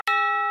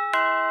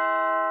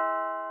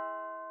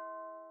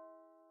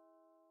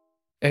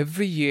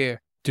Every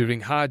year during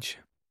Hajj,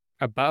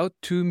 about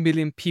 2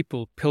 million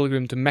people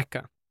pilgrim to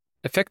Mecca,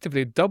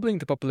 effectively doubling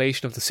the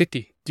population of the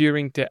city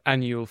during the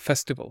annual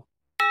festival.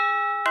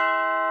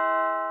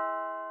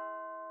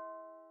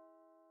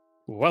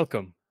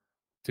 Welcome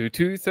to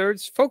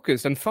 2/3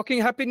 Focus and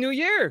fucking Happy New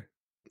Year!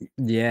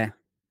 Yeah.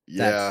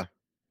 Yeah.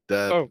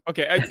 That. Oh,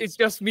 okay. It's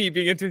just me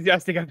being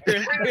enthusiastic,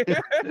 apparently.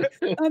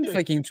 I'm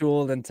fucking too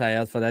old and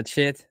tired for that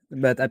shit.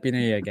 But Happy New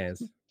Year,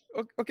 guys.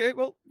 Okay,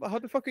 well, how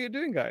the fuck are you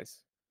doing, guys?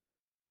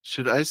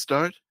 Should I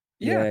start?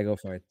 Yeah, go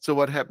for it. So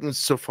what happens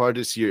so far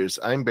this year is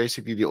I'm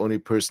basically the only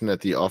person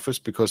at the office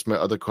because my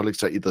other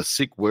colleagues are either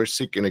sick, were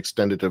sick and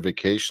extended their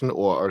vacation,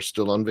 or are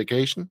still on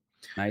vacation.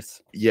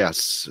 Nice.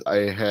 Yes, I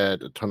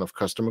had a ton of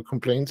customer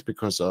complaints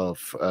because of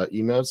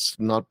emails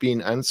not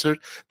being answered.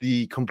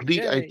 The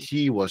complete Yay.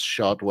 IT was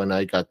shot when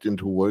I got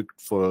into work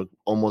for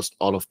almost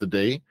all of the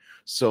day.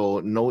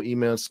 So no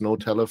emails, no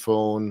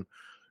telephone,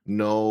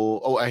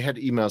 I had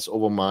emails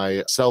over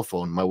my cell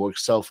phone, my work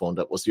cell phone.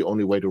 That was the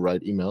only way to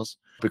write emails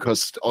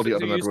because all the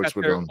other you networks sat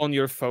were there down. on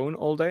your phone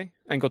all day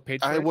and got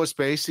paid for I it? was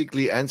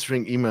basically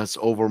answering emails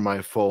over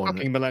my phone.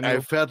 Fucking millennial. I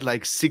felt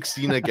like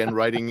 16 again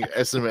writing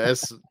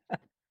SMS.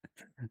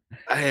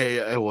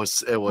 It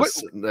was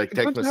like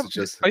text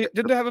messages.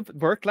 Didn't you have a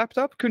work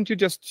laptop? Couldn't you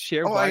just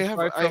share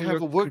Wi-Fi I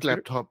have a work computer?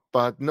 laptop,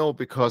 but no,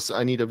 because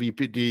I need the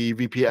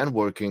VPN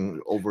working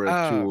over it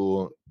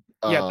to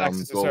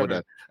access the go over server.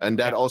 that. And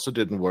that also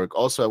didn't work.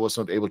 Also, I was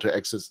not able to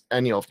access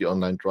any of the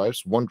online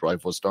drives. One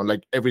drive was down.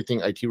 Like everything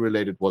IT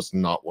related was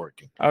not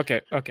working.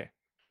 Okay.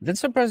 That's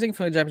surprising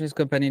for a Japanese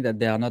company that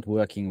they are not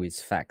working with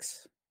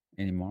fax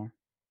anymore.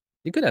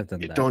 You could have done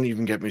that. Don't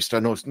even get me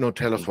started. No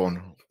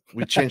telephone.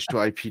 We changed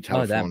to IP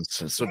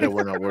telephones, so they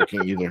were not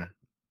working either.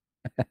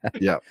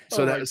 Yeah.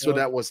 So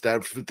that was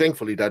that.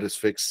 Thankfully, that is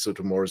fixed. So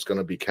tomorrow is going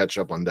to be catch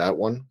up on that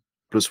one.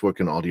 Plus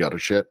working all the other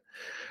shit.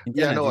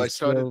 Internet I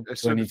started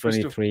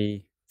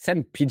 2023.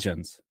 Send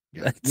pigeons.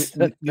 Yeah.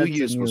 New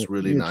Year's was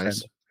really nice.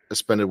 Trend. I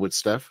spent it with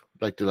Steph,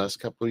 like the last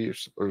couple of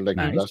years, or like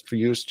the last few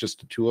years, just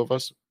the two of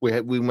us.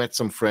 We met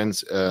some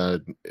friends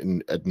at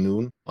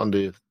noon on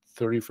the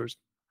 31st.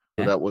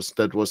 So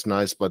that was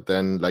nice, but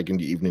then like in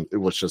the evening, it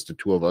was just the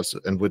two of us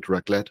and with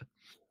raclette.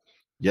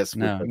 Yes.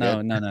 No.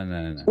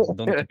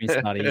 Don't be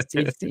snotty.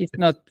 It's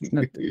not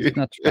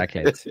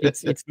raclette.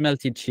 It's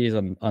melted cheese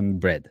on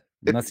bread.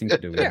 Nothing to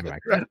do with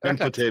raclette. And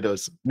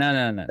potatoes.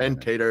 No. And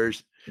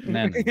taters.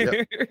 No.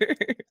 Yeah.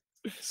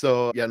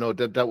 So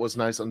that was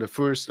nice. On the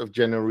 1st of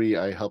January,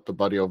 I helped a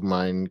buddy of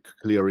mine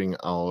clearing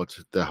out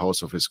the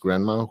house of his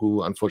grandma,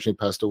 who unfortunately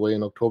passed away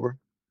in October.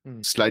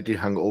 Slightly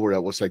hungover.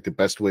 That was like the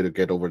best way to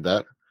get over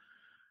that.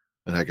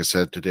 And like I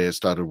said, today I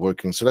started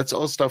working. So that's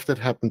all stuff that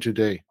happened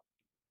today,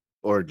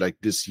 or like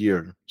this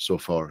year so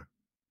far.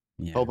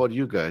 Yeah. How about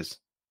you guys?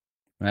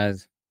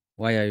 Raz,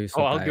 why are you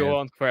so I'll tired? go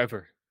on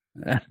forever.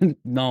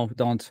 No,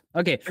 don't.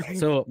 Okay,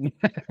 so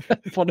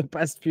for the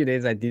past few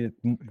days, I did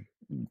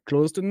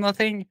close to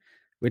nothing,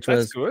 which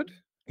was good.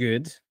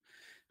 Good. It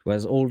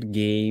was old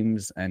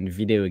games and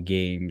video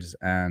games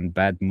and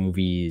bad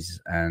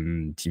movies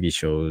and TV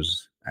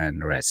shows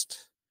and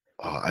rest.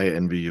 Oh, I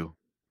envy you.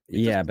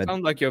 But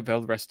sound like you're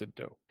well rested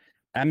though.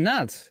 I'm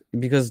not,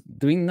 because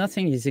doing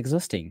nothing is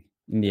exhausting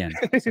in the end.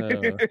 So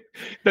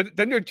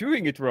then you're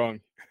doing it wrong.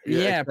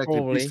 Yeah, exactly.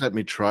 probably. Please let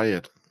me try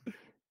it.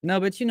 No,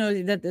 but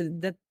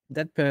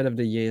that period of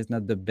the year is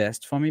not the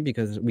best for me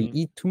because we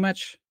eat too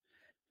much,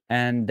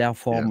 and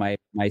therefore my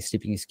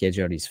sleeping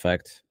schedule is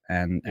fucked,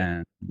 and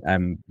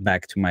I'm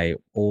back to my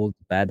old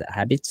bad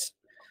habits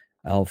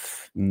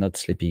of not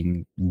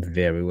sleeping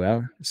very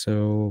well.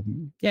 So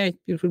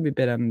it will be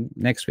better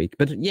next week.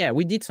 But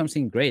we did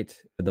something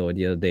great though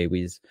the other day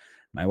with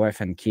my wife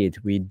and kid.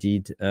 We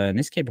did an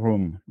escape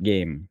room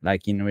game,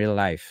 like in real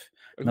life.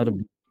 Ooh. Not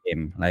a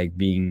game, like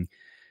being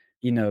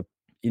in a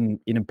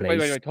place.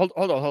 Wait. Hold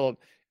on.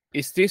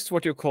 Is this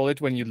what you call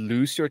it when you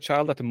lose your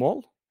child at the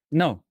mall?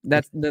 No,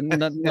 that's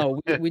no.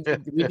 We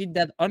did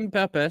that on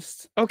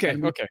purpose. Okay.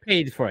 We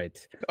paid for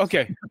it.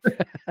 Okay.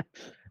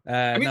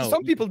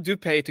 Some people do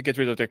pay to get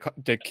rid of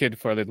their kid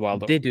for a little while,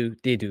 though. They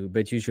do,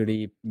 but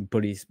usually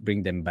police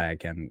bring them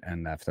back,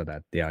 and after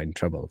that they are in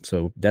trouble.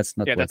 So that's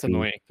not. Yeah, that's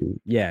annoying.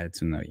 Yeah,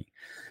 it's annoying.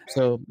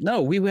 So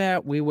no, we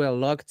were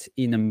locked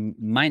in a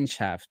mine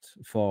shaft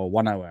for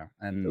 1 hour,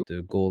 and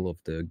the goal of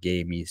the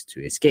game is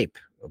to escape.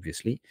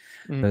 Obviously,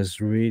 it was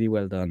really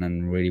well done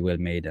and really well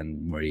made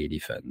and really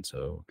fun.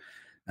 So,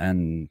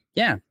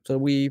 so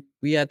we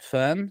had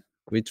fun.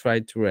 We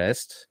tried to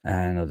rest,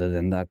 and other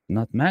than that,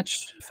 not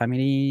much.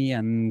 Family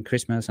and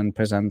Christmas and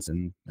presents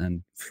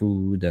and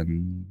food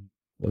and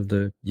all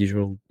the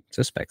usual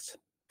suspects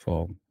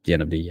for the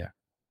end of the year.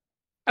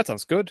 That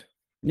sounds good.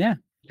 Yeah.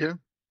 Yeah.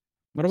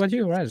 What about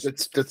you, Raz?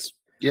 That's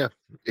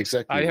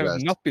exactly. I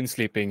have not been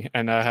sleeping,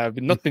 and I have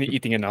not been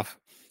eating enough,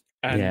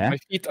 and my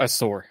feet are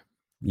sore.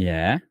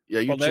 Yeah. Yeah,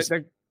 you just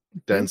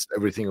danced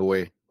everything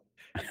away.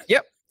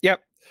 Yep.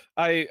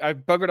 I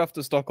buggered off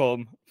to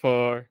Stockholm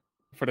for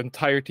the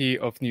entirety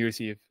of New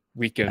Year's Eve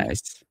weekend.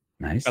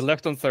 Nice. I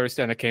left on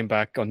Thursday and I came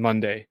back on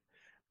Monday,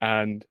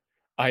 and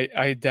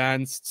I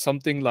danced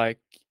something like,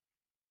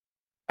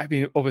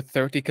 over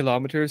 30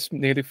 kilometers,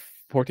 nearly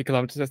 40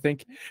 kilometers, I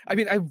think.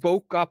 I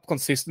woke up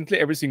consistently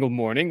every single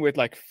morning with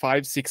like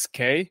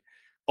 5-6K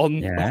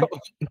on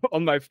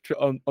on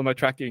my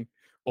tracking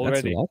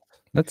already.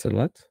 That's a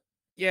lot.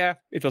 Yeah,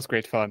 it was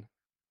great fun.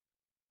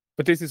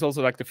 But this is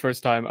also like the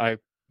first time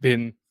I've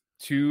been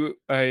to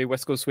a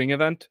West Coast Swing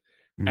event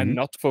and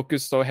not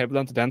focused so heavily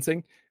on the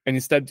dancing, and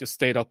instead just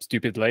stayed up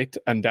stupid late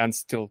and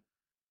danced till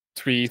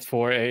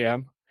 3-4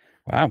 a.m.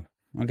 Wow.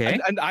 Okay.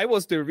 And I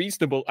was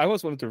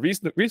one of the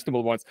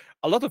reasonable ones.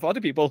 A lot of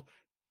other people,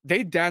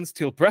 they dance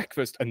till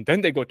breakfast and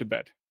then they go to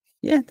bed.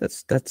 Yeah,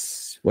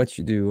 that's what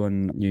you do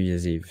on New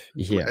Year's Eve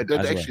here.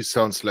 That actually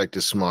sounds like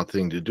the smart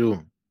thing to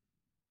do.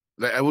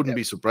 Like, I wouldn't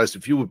be surprised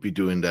if you would be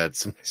doing that,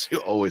 since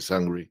you're always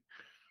hungry.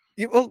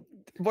 Well,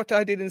 what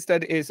I did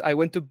instead is I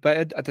went to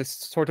bed at a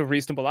sort of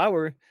reasonable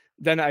hour.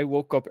 Then I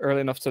woke up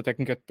early enough so that I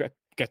can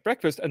get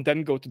breakfast and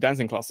then go to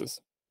dancing classes.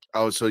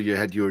 Oh, so you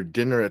had your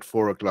dinner at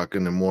 4 o'clock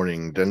in the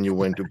morning, then you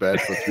went to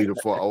bed for 3 to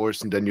 4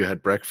 hours, and then you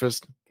had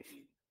breakfast?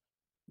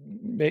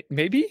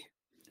 Maybe.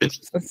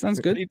 Sounds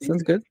good. Maybe.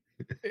 Sounds good.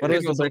 What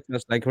was the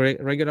breakfast? Like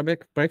regular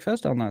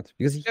breakfast or not?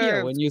 Because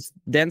here, when you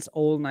dance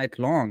all night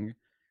long,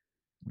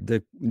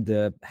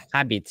 the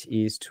habit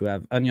is to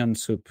have onion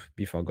soup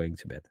before going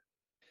to bed.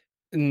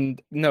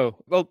 No,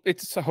 well,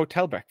 it's a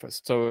hotel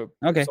breakfast, so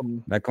okay,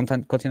 like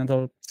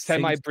continental,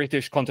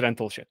 semi-British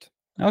continental shit.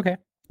 Okay,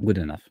 good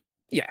enough.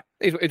 Yeah,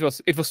 it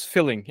was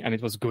filling and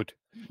it was good.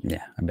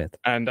 Yeah, I bet.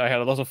 And I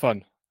had a lot of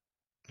fun.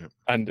 Yeah.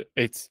 And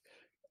it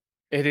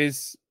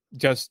is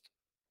just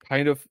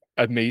kind of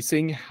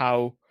amazing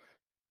how,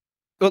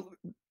 well,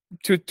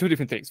 two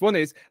different things. One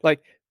is,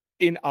 like,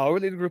 in our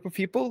little group of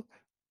people,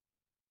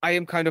 I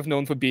am kind of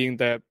known for being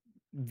the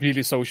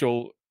really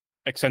social,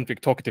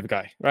 eccentric, talkative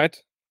guy, right?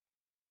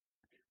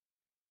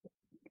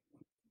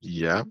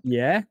 Yeah.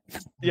 Yeah.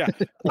 Yeah.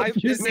 I'm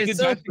in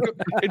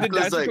the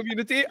dancing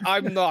community,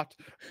 I'm not.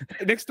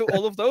 Next to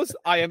all of those,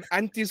 I am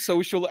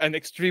antisocial and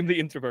extremely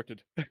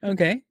introverted.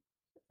 Okay.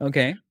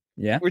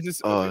 Yeah. Which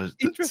is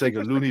it's like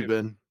a loony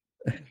bin.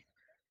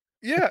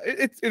 Yeah,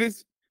 it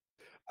is.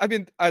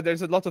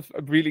 There's a lot of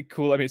really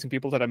cool, amazing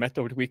people that I met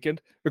over the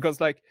weekend, because,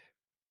 like,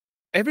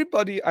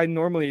 everybody I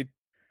normally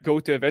go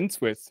to events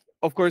with,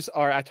 of course,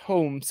 are at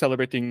home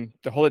celebrating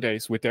the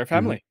holidays with their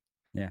family.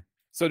 Mm-hmm. Yeah.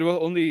 So there were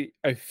only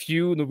a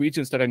few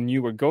Norwegians that I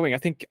knew were going. I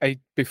think I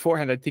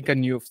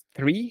knew of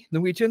 3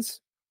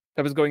 Norwegians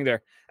that was going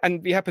there.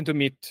 And we happened to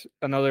meet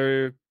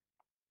another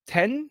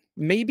 10,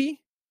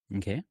 maybe.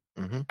 Okay.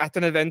 Mm-hmm. At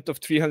an event of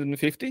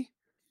 350.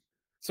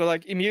 So,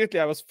 like, immediately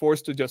I was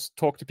forced to just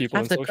talk to people.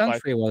 Half the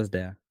country was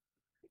there.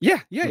 Yeah,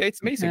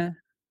 it's amazing. Yeah,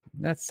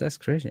 that's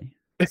crazy.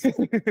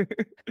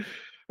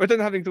 But then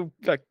having to,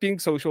 like, being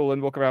social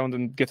and walk around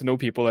and get to know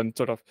people, and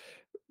sort of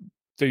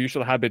the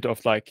usual habit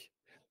of, like,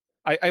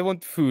 I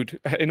want food.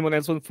 Anyone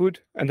else want food?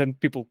 And then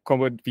people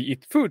come and we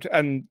eat food.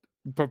 And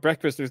for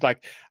breakfast is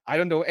like, I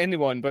don't know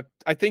anyone, but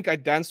I think I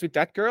danced with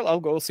that girl. I'll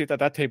go sit at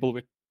that table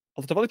with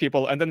a lot of other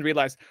people, and then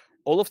realize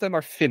all of them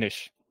are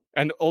Finnish.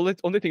 And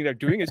only thing they're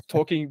doing is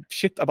talking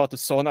shit about the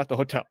sauna at the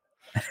hotel.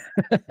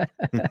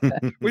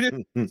 Which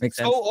is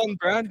so on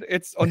brand,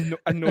 it's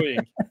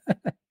annoying.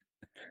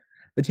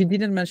 But you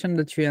didn't mention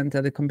that you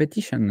entered the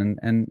competition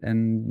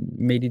and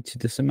made it to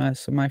the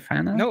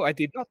semi-final? No, I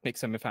did not make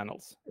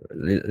semifinals.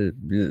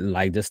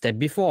 Like the step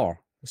before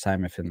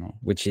semi-final,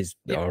 which is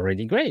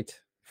already great.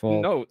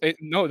 No,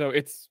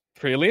 it's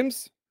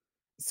prelims,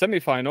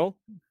 semifinal,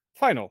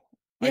 final.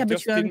 Yeah,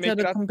 but you entered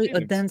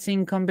a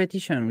dancing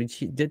competition,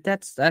 which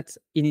that's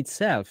in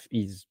itself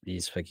is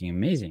fucking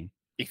amazing.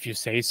 If you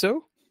say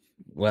so.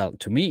 Well,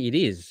 to me it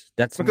is.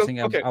 That's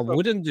something I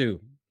wouldn't do.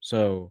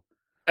 So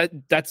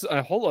that's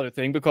a whole other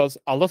thing, because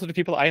a lot of the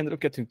people I ended up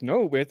getting to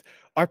know with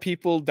are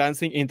people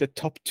dancing in the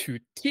top 2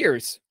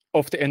 tiers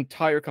of the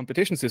entire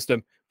competition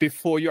system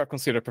before you are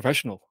considered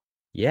professional.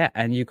 Yeah,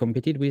 and you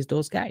competed with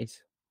those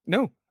guys.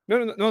 No.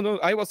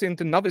 I was in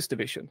the novice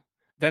division.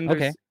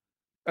 Then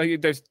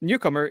there's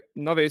newcomer,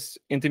 novice,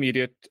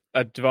 intermediate,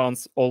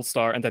 advanced,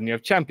 all-star, and then you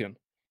have champion.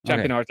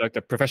 Champion are like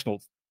the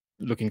professional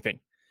looking thing.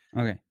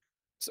 Okay.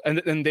 So,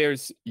 and then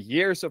there's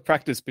years of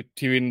practice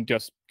between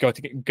just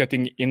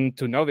getting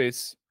into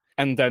novice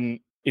and then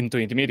into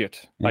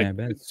intermediate. Like,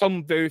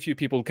 some very few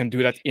people can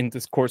do that in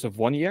this course of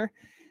 1 year,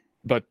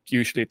 but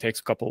usually it takes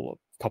a couple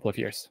of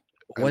years.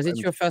 Was it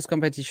your first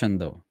competition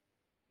though?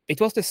 It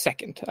was the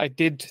second. I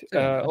did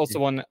also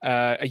one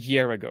a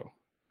year ago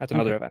at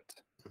another event.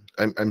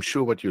 I'm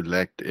sure what you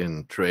lacked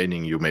in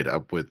training, you made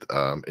up with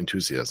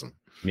enthusiasm.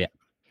 Yeah.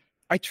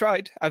 I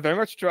tried. I very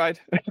much tried.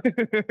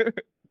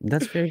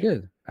 That's very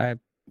good.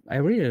 I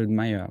really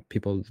admire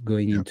people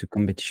going into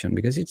competition,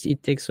 because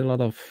it takes a lot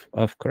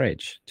of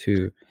courage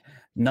to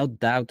not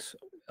doubt,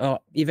 or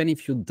even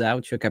if you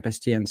doubt your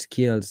capacity and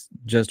skills,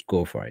 just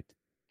go for it.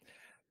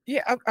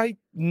 Yeah, I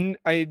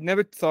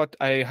never thought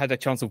I had a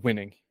chance of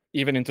winning,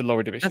 even into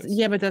lower divisions.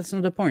 But that's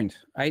not the point.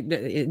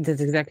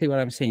 That's exactly what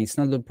I'm saying. It's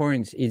not the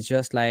point. It's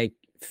just like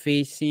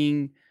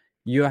facing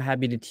your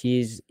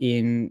abilities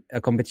in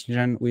a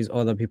competition with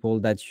other people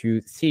that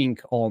you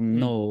think or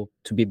know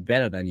to be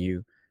better than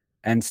you,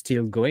 and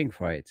still going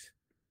for it,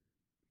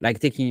 like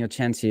taking your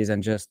chances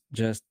and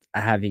just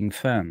having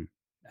fun.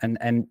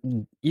 And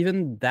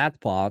even that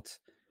part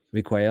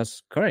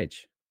requires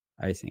courage,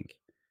 I think.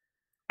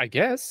 I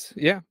guess,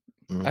 yeah.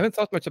 I haven't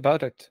thought much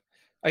about it.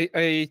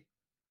 I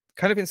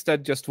kind of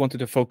instead just wanted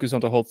to focus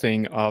on the whole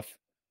thing of,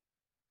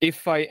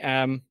 if I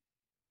am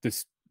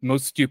this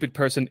most stupid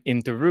person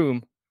in the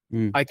room,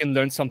 I can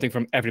learn something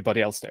from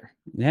everybody else there.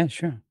 Yeah,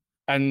 sure.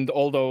 And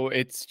although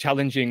it's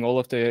challenging all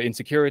of the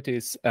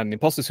insecurities and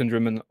imposter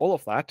syndrome and all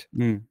of that,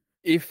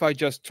 if I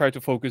just try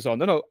to focus on,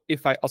 no,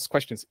 if I ask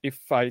questions, if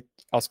I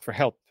ask for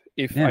help,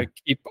 if I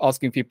keep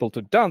asking people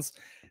to dance,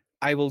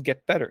 I will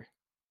get better.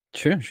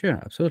 Sure,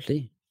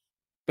 absolutely.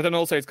 But then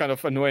also it's kind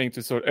of annoying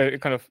to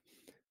kind of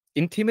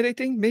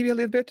intimidating, maybe a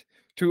little bit,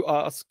 to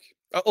ask.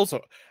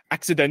 Also,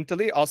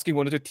 accidentally asking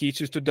one of the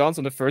teachers to dance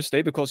on the first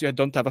day because you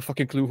don't have a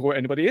fucking clue who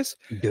anybody is.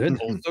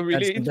 Good. Also,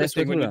 really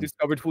interesting when you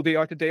discovered who they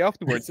are the day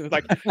afterwards. And it's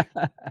like,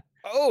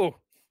 oh,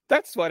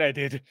 that's what I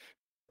did.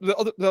 The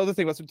other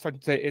thing I was trying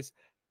to say is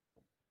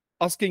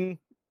asking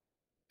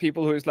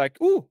people who is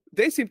like, ooh,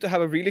 they seem to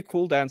have a really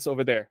cool dance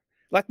over there.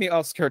 Let me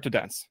ask her to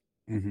dance.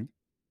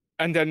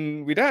 And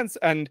then we dance,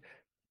 and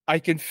I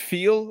can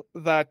feel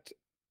that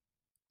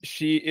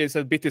she is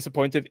a bit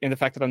disappointed in the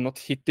fact that I'm not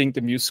hitting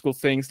the musical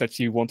things that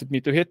she wanted me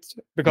to hit,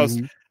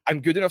 because I'm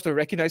good enough to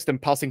recognize them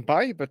passing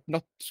by, but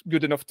not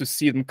good enough to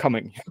see them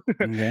coming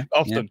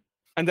often.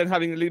 And then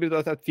having a little bit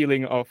of that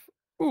feeling of,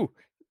 ooh,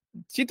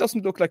 she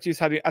doesn't look like she's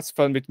having as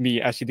fun with me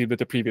as she did with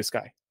the previous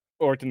guy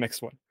or the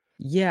next one.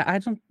 Yeah, I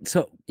don't.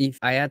 So if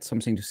I had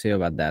something to say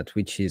about that,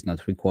 which is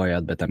not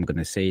required, but I'm going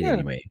to say it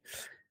anyway,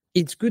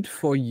 it's good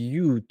for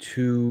you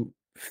to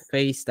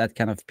face that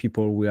kind of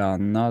people who are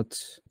not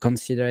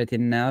considerate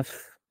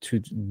enough to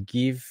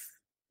give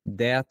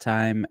their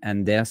time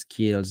and their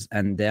skills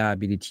and their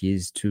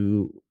abilities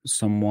to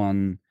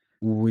someone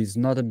who is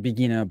not a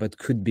beginner but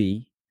could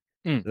be.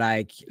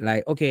 Like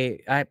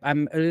okay,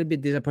 I'm a little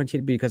bit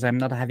disappointed because I'm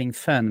not having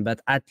fun, but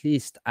at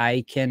least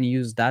I can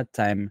use that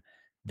time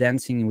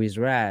dancing with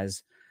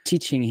Raz,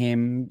 teaching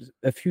him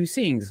a few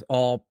things,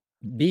 or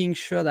being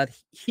sure that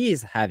he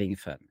is having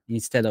fun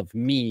instead of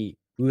me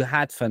who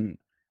had fun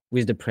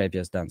with the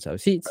previous dancer.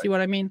 See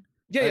what I mean?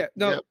 Yeah.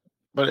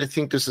 But I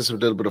think this is a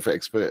little bit of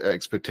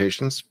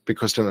expectations,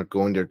 because they're not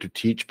going there to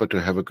teach, but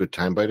to have a good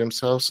time by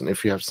themselves. And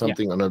if you have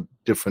something on a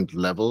different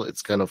level,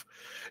 it's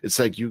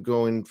like you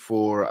going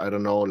for, I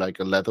don't know, like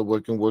a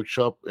leatherworking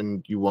workshop,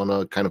 and you want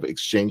to kind of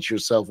exchange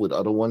yourself with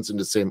other ones in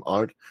the same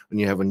art. When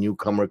you have a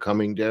newcomer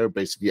coming there,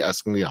 basically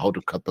asking you how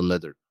to cut the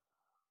leather.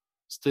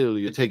 Still,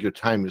 you take your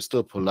time, you're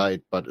still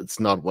polite, but it's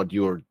not what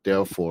you're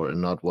there for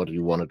and not what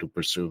you wanted to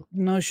pursue.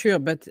 No, sure,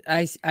 but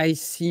I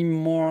see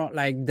more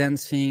like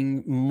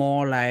dancing,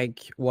 more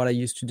like what I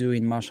used to do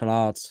in martial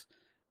arts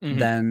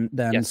than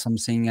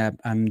something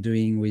I'm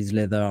doing with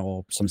leather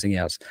or something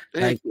else.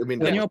 Like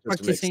when you're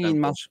practicing in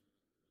martial,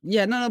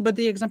 no, but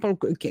the example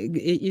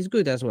is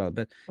good as well.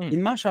 But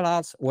in martial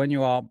arts, when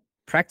you are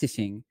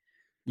practicing,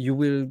 you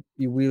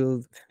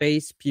will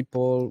face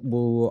people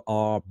who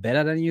are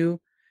better than you,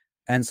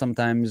 and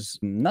sometimes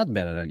not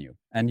better than you,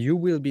 and you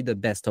will be the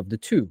best of the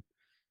two.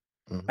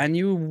 And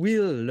you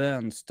will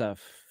learn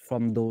stuff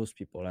from those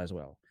people as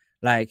well.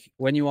 Like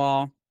when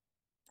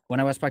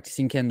I was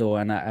practicing kendo,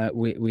 and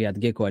we had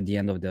Gecko at the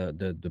end of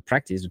the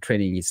practice, the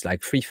training, it's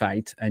like free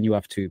fight, and you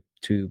have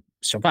to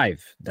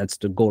survive. That's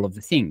the goal of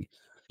the thing.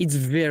 It's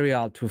very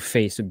hard to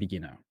face a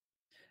beginner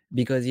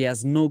because he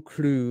has no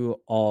clue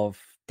of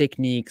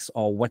techniques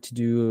or what to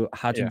do,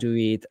 how to do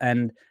it.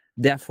 And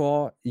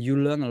therefore, you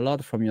learn a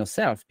lot from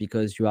yourself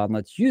because you are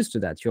not used to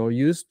that. You're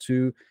used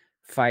to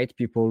fight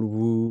people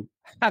who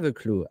have a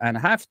clue and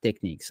have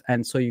techniques.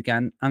 And so you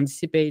can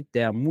anticipate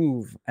their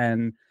move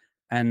and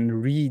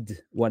read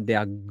what they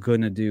are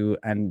going to do,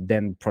 and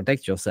then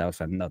protect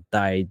yourself and not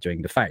die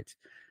during the fight.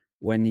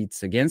 When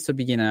it's against a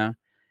beginner,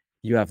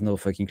 you have no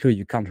fucking clue.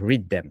 You can't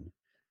read them.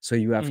 So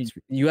you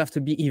have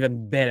to be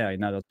even better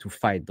in order to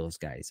fight those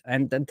guys.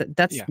 And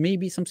that's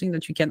maybe something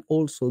that you can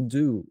also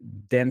do,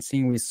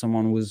 dancing with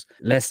someone who's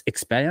less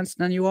experienced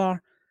than you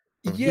are.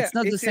 Yeah, it's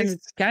not the same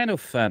kind of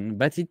fun,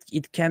 but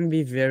it can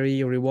be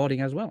very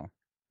rewarding as well.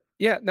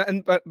 Yeah,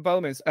 and by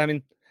all means, I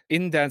mean,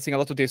 in dancing, a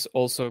lot of this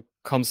also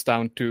comes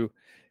down to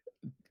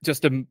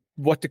just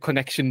what the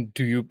connection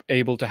do you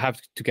able to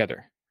have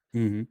together,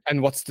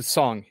 and what's the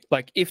song.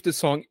 Like, if the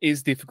song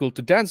is difficult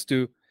to dance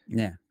to,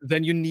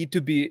 then you need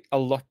to be a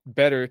lot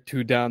better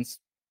to dance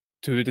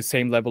to the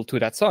same level to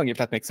that song, if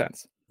that makes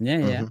sense.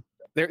 Yeah.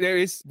 There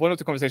is one of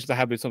the conversations I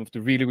had with some of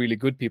the really, really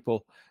good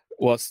people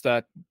was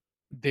that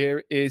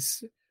there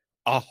is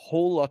a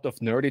whole lot of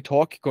nerdy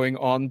talk going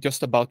on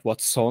just about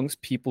what songs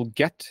people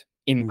get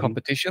in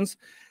competitions.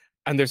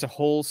 And there's a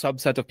whole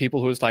subset of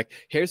people who's like,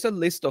 here's a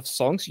list of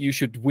songs you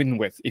should win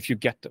with if you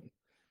get them.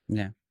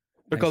 Yeah.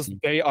 Because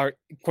they are,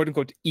 quote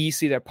unquote,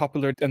 easy, they're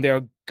popular, and they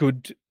are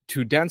good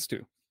to dance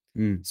to.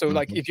 So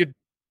like, if you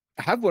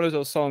have one of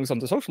those songs on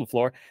the social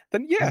floor,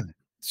 then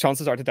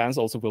chances are the dance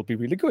also will be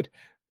really good.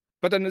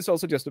 But then it's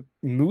also just a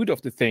mood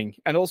of the thing.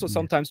 And also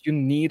sometimes you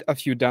need a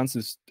few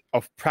dances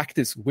of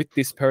practice with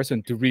this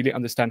person to really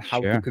understand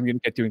how to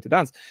communicate during the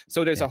dance.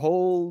 So there's a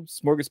whole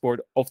smorgasbord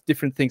of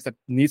different things that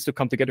needs to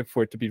come together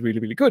for it to be really,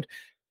 really good.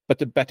 But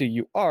the better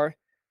you are,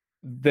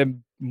 the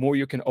more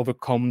you can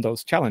overcome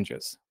those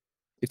challenges,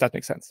 if that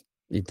makes sense.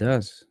 It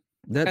does.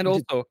 And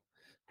also,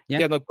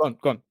 no, go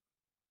on.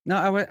 No,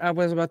 I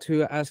was about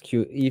to ask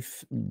you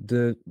if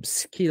the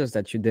skills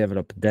that you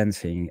develop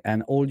dancing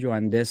and all your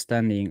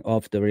understanding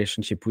of the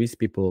relationship with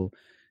people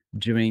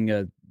during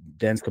a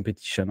dance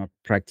competition or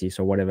practice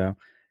or whatever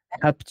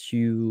helped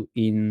you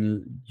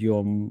in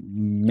your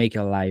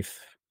maker life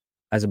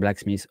as a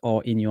blacksmith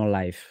or in your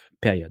life,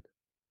 period.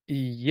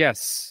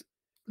 Yes,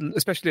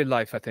 especially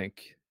life, I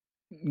think.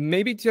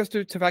 Maybe just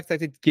to the fact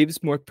that it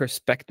gives more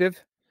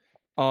perspective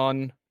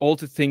on all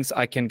the things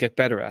I can get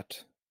better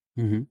at.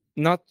 Mm-hmm.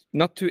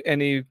 Not to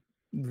any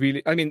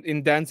really, I mean,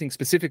 in dancing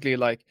specifically,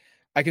 like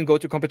I can go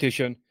to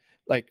competition,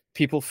 like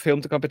people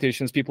film the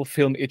competitions, people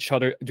film each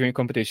other during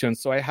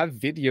competitions. So I have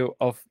video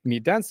of me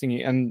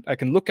dancing and I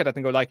can look at it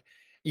and go like,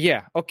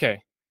 yeah,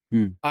 okay.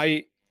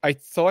 I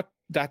thought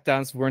that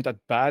dance weren't as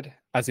bad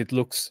as it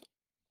looks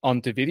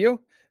on the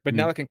video, but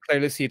now I can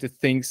clearly see the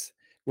things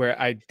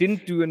where I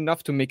didn't do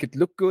enough to make it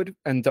look good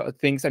and the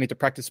things I need to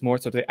practice more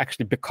so they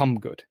actually become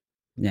good.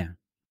 Yeah.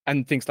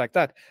 And things like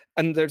that.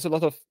 And there's a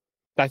lot of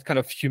that kind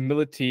of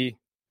humility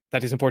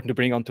that is important to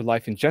bring onto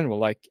life in general.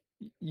 Like,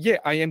 yeah,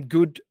 I am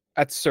good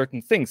at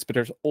certain things, but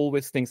there's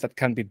always things that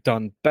can be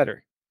done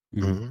better.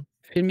 Mm-hmm.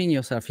 Filming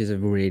yourself is a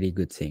really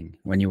good thing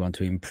when you want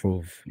to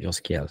improve your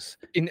skills.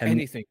 In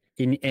anything.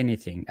 In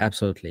anything,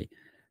 absolutely.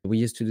 We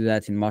used to do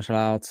that in martial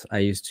arts. I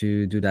used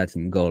to do that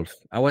in golf.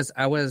 I was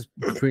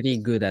pretty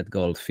good at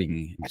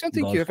golfing. I don't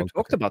think you ever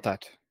talked about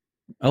that.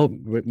 Oh,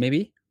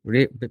 maybe?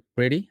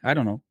 Really? I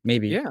don't know.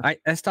 Maybe. Yeah.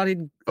 I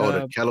started...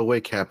 the Callaway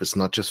cap is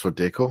not just for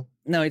deco?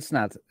 No, it's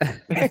not.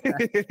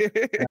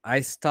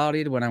 I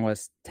started when I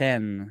was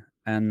 10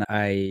 and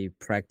I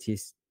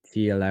practiced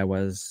till I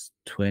was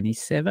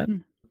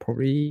 27,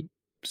 probably.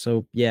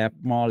 So yeah,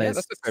 more or less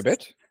that's a fair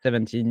bit.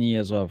 17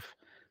 years of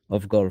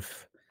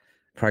golf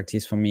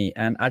practice for me.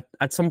 And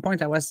at some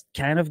point I was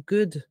kind of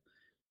good.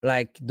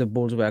 Like the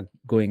balls were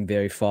going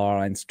very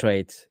far and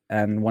straight.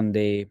 And one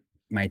day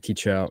my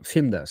teacher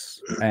filmed us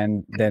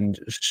and then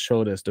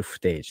showed us the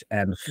footage.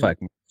 And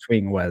fuck, my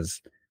swing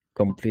was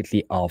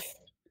completely off.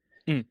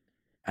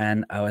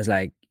 And I was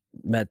like,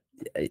 but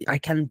I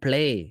can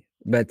play,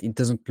 but it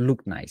doesn't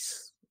look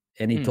nice.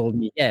 And he told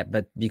me, yeah,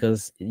 but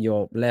because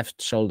your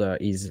left shoulder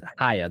is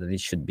higher than it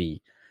should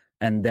be,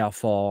 and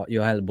therefore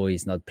your elbow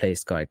is not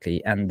placed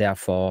correctly, and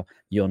therefore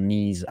your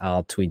knees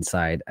are too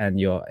inside, and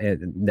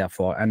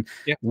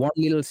one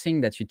little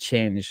thing that you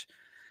change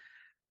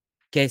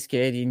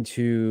cascade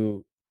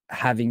into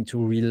having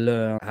to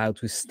relearn how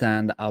to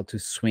stand, how to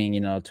swing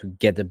in order to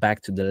get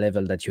back to the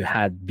level that you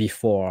had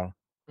before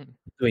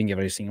doing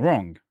everything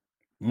wrong.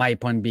 My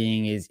point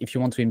being is if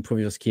you want to improve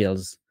your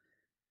skills,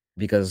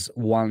 because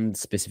one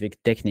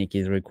specific technique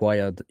is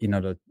required in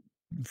order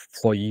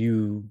for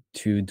you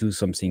to do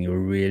something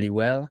really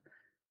well,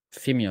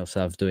 film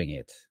yourself doing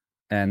it.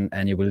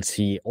 And you will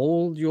see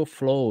all your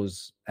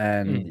flaws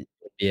and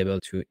you'll be able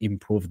to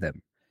improve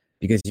them.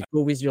 Because if you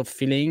go with your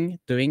feeling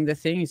doing the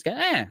thing, it's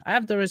I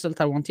have the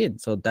result I wanted,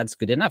 so that's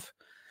good enough.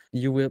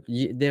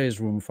 There is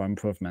room for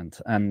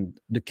improvement, and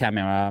the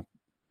camera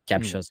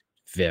captures it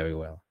very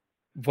well.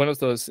 One of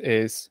those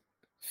is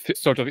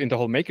sort of in the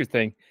whole maker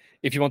thing.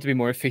 If you want to be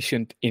more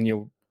efficient in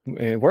your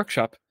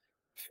workshop,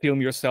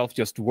 film yourself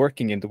just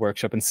working in the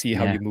workshop and see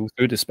how you move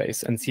through the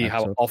space and see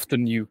how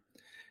often you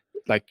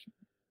like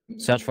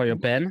search for your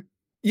pen.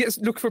 Yes,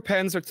 look for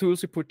pens or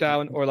tools you put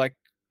down, or like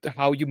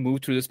how you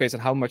move through the space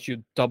and how much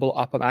you double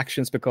up on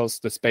actions because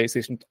the space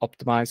isn't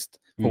optimized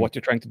for what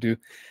you're trying to do,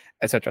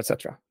 etc.,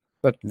 etc.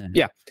 But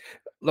yeah,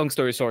 long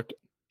story short,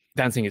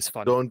 dancing is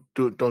fun.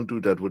 Don't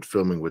do that with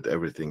filming with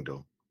everything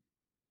though.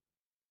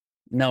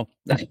 No.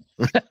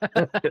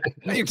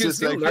 You can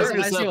still learn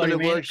yourself in a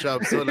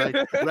workshop. So like,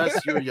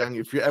 Russ, you're young.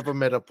 If you ever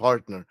met a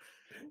partner,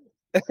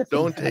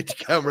 don't take the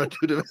camera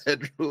to the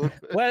bedroom.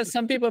 Well,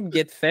 some people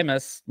get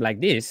famous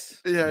like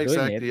this. Yeah,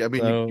 exactly. I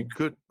mean, you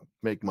could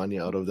make money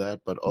out of that,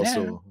 but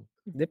also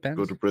depends.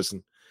 Go to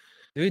prison.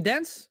 Do you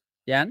dance,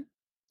 Jan?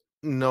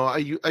 No, I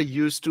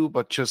used to,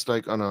 but just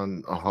like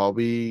on a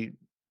hobby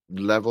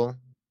level.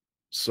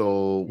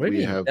 So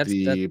we have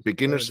the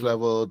beginners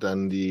level,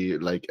 then the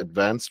like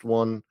advanced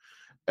one,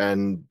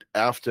 and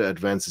after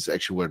advanced is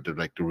actually where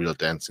the real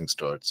dancing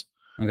starts.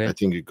 Okay. I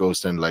think it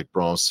goes then like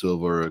bronze,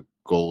 silver,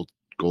 gold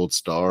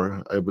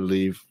star, I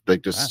believe.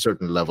 Like there's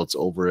certain levels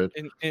over it.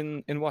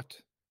 In what?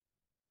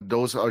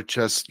 Those are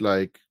just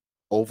like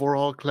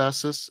overall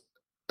classes,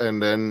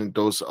 and then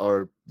those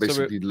are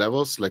basically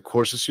levels, like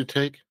courses you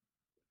take.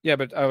 Yeah,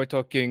 but are we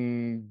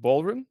talking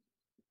ballroom?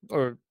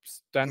 or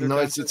standard No,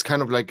 dances? it's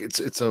kind of like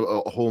it's a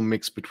whole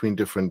mix between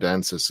different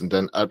dances, and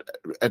then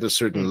at a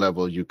certain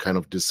level, you kind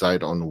of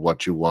decide on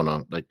what you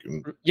wanna like,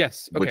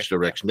 Yes. Okay. which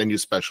direction. Then you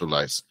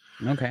specialize.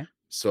 Okay.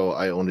 So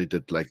I only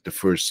did like the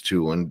first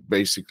two, and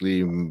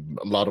basically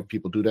a lot of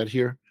people do that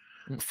here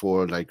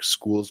for like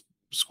schools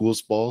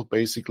ball,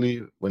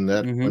 basically when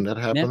that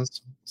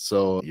happens.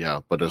 So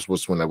yeah, but this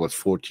was when I was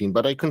 14.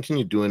 But I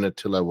continued doing it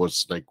till I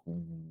was like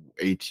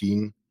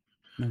 18.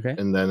 Okay.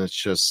 And then it's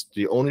just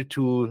the only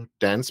two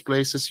dance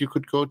places you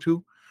could go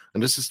to,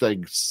 and this is like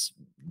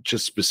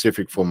just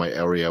specific for my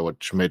area,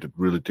 which made it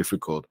really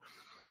difficult.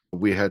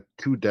 We had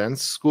two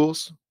dance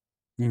schools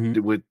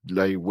with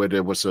like where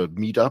there was a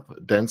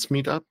dance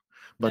meetup,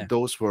 but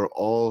those were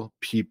all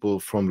people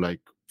from like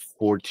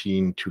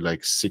 14 to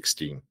like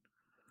 16.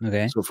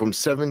 Okay. So from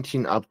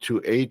 17 up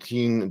to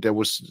 18, there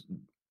was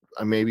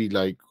maybe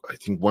like I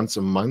think once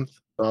a month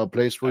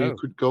place where you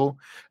could go,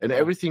 and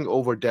everything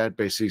over that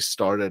basically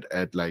started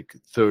at like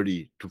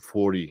 30 to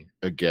 40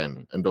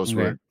 again, and those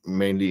were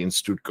mainly in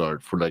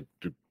Stuttgart for like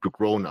the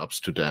grown-ups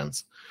to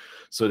dance.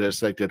 So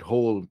there's like that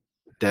whole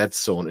dead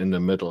zone in the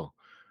middle.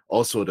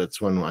 Also,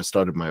 that's when I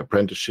started my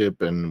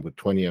apprenticeship, and with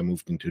 20 I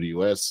moved into the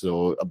US.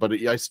 So but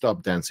I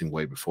stopped dancing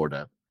way before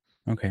that.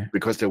 Okay.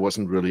 Because there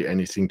wasn't really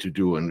anything to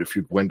do, and if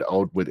you went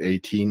out with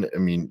 18, I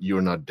mean,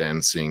 you're not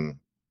dancing.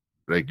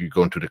 Like you're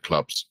going to the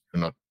clubs.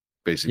 You're not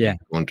basically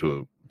going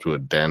to a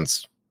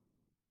dance,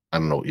 I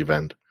don't know,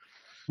 event.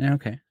 Yeah.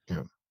 Okay.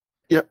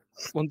 Yeah.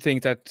 One thing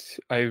that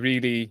I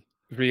really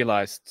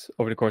realized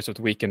over the course of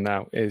the weekend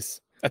now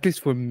is, at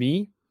least for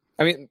me,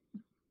 I mean,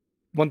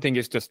 one thing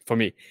is just for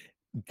me,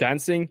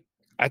 dancing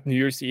at New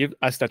Year's Eve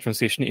as that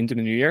transition into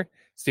the new year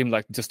seemed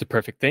like just the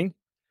perfect thing.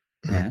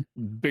 Yeah.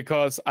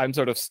 Because I'm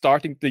sort of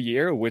starting the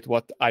year with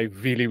what I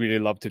really, really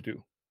love to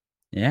do.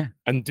 Yeah.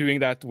 And doing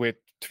that with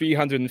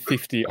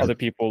 350 other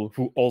people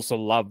who also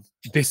love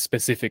this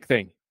specific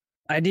thing.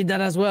 I did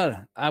that as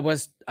well. I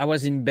was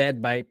in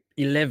bed by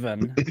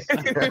 11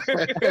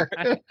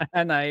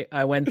 and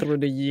I went through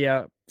the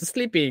year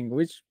sleeping,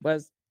 which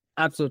was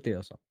absolutely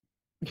awesome.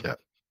 Yeah.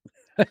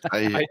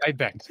 I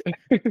bet.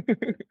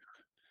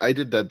 I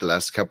did that the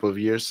last couple of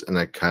years, and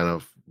I kind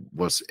of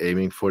was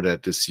aiming for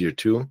that this year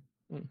too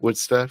with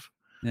Steph.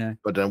 Yeah.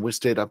 But then we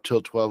stayed up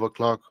till 12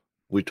 o'clock.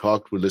 We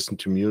talked, we listened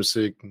to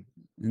music.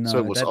 So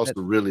it was also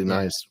really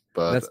nice.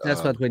 But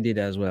that's what we did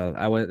as well.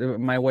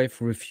 My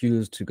wife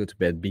refused to go to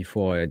bed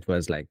before it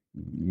was like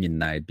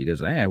midnight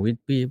because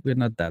we're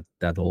not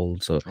that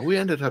old. So we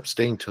ended up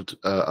staying till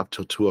up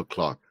till 2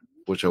 o'clock,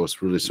 which I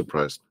was really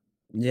surprised.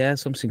 Yeah,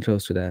 something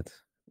close to that.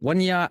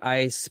 One year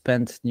I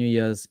spent New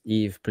Year's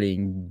Eve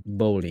playing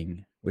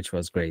bowling, which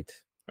was great.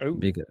 Oh.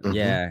 Because,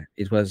 yeah,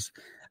 it was.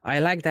 I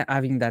like that,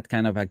 having that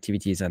kind of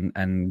activities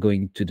and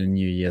going to the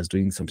New Year's,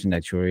 doing something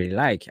that you really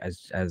like,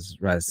 as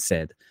Raz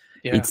said.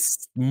 Yeah.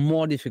 It's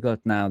more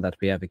difficult now that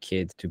we have a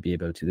kid to be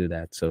able to do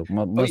that. So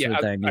most of the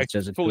time, it's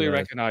just I fully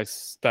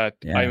recognize that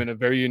I'm in a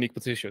very unique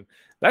position.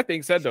 That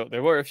being said, though,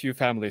 there were a few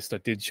families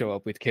that did show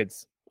up with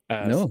kids.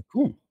 No,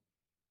 cool.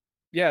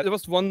 Yeah, there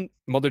was one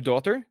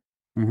mother-daughter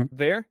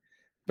there,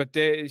 but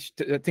I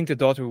think the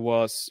daughter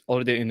was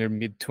already in her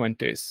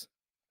mid-20s.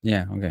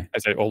 Yeah, okay. I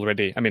said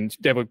already. I mean,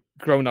 they were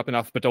grown up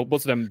enough, but both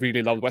of them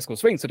really loved West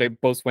Coast Swing, so they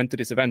both went to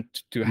this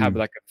event to have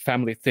like a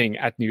family thing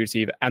at New Year's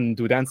Eve and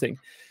do dancing.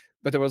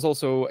 But there was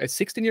also a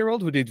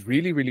 16-year-old who did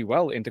really, really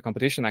well in the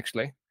competition,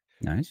 actually.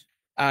 Nice.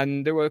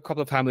 And there were a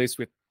couple of families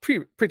with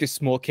pretty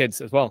small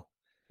kids as well,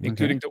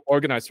 including the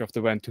organizer of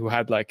the event who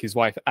had like his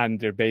wife and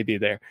their baby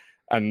there,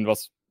 and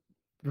was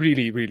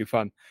really, really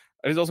fun.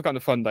 It was also kind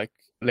of fun, like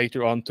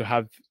later on, to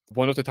have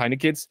one of the tiny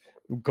kids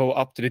go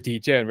up to the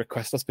DJ and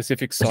request a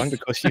specific song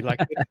because she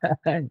liked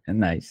it.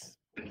 Nice.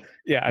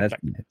 Yeah, at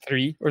like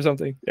 3 or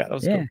something. Yeah, that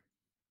was cool.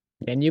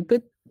 Can you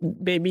put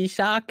Baby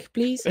Shark,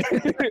 please?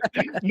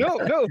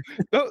 No,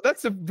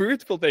 that's a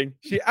beautiful thing.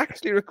 She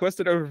actually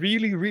requested a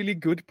really, really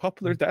good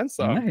popular dance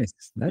song. Nice.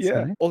 That's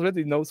nice.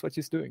 Already knows what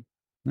she's doing.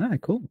 Ah,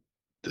 cool.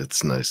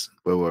 That's nice.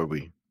 Where were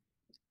we?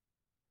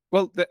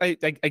 Well, I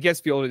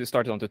guess we already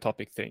started on the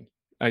topic thing,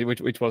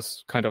 which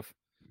was kind of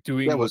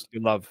doing what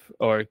you love,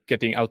 or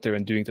getting out there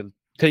and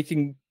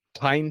taking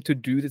time to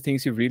do the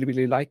things you really,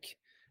 really like,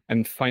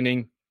 and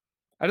finding,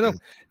 I don't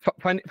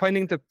know,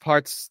 finding the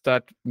parts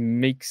that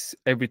makes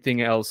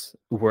everything else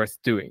worth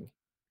doing,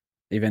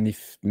 even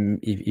if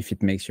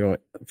it makes your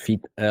feet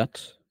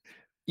hurt.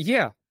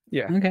 Yeah.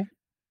 Okay.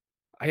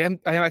 I am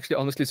actually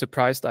honestly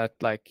surprised at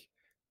like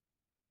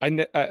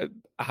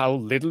how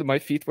little my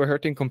feet were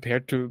hurting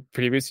compared to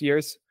previous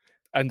years,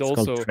 and it's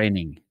also called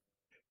training.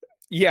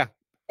 Yeah,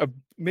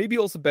 maybe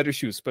also better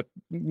shoes, but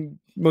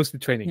mostly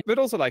training. But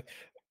also like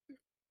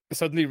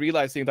suddenly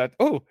realizing that,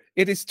 oh,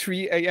 it is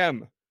 3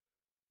 a.m.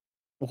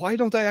 Why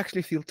don't I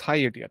actually feel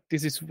tired yet?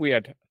 This is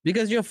weird.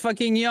 Because you're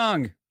fucking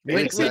young.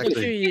 Wait a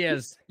few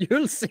years.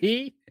 You'll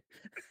see.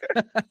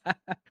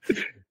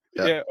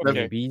 Yeah,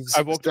 okay.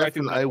 I walked right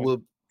in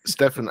that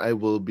Stefan, I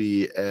will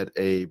be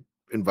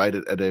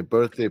invited at a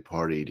birthday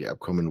party the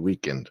upcoming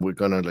weekend. We're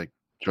gonna like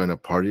join a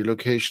party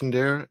location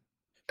there,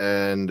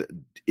 and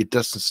it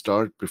doesn't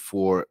start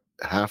before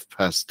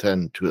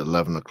 10:30 to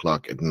 11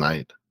 o'clock at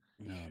night.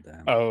 No,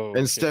 damn. Oh,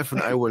 And shit. Steph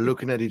and I were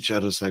looking at each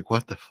other, it's like,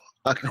 what the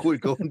fuck? We're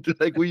going to,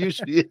 like, we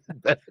usually in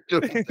bed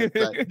during that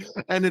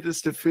time. And it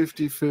is the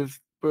 55th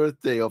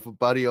birthday of a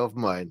buddy of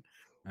mine.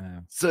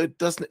 So it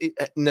doesn't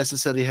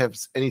necessarily have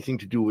anything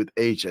to do with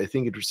age. I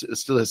think it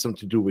still has something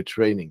to do with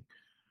training.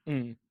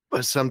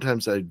 But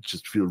sometimes I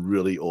just feel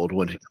really old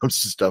when it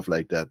comes to stuff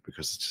like that,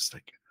 because it's just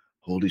like,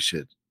 holy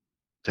shit,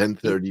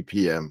 10:30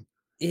 p.m.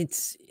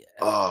 It's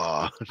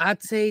Oh,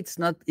 I'd say it's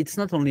not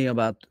only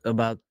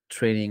about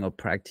training or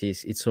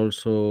practice. It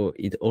also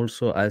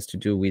has to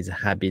do with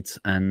habits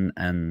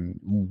and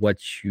what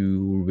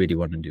you really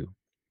want to do.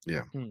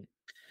 yeah.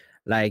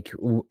 Like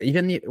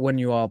even when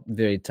you are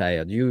very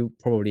tired, you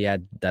probably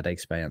had that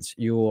experience.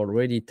 You're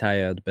already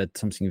tired, but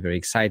something very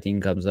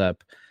exciting comes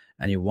up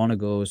and you want to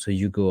go, so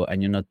you go,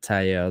 and you're not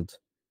tired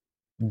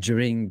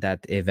during that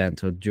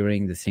event or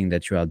during the thing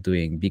that you are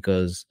doing,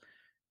 because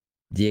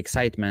the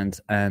excitement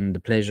and the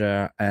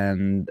pleasure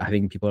and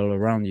having people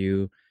around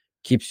you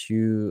keeps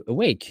you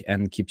awake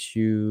and keeps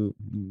you,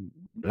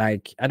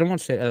 like, I don't want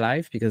to say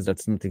alive, because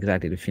that's not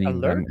exactly the feeling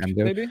Alert, I'm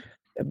doing. maybe?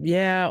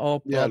 Yeah,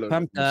 or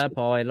pumped up,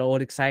 or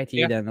all excited,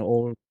 Yeah. and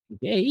all,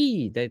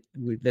 hey,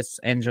 let's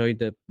enjoy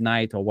the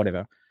night or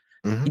whatever.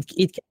 Mhm.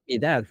 It can be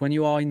that when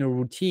you are in a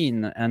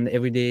routine and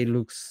every day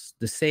looks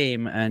the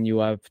same and you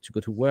have to go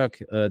to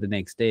work the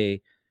next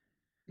day,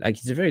 like,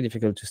 it's very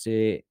difficult to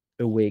stay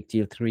awake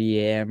till 3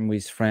 a.m.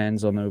 with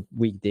friends on a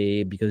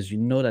weekday, because you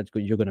know that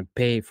you're going to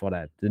pay for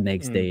that the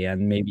next day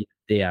and maybe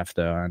the day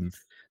after. And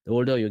the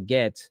older you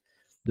get,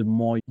 the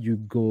more you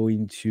go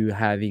into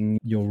having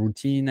your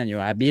routine and your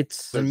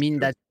habits. Doesn't mean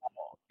that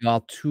you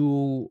are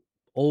too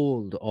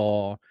old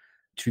or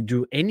to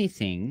do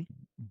anything,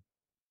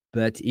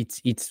 but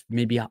it's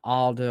maybe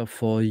harder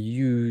for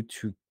you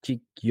to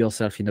kick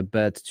yourself in the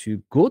butt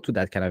to go to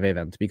that kind of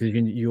event, because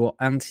you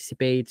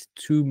anticipate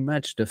too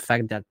much the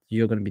fact that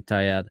you're going to be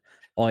tired,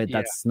 or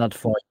that's not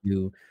for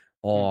you,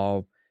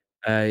 or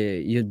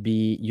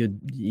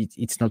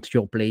it's not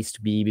your place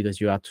to be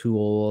because you are too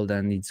old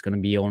and it's going to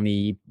be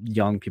only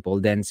young people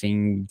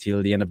dancing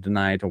till the end of the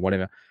night or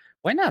whatever.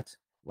 Why not?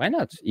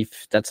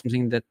 If that's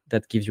something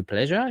that gives you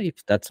pleasure,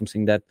 if that's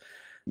something that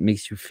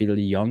makes you feel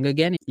young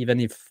again,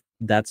 even if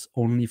that's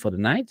only for the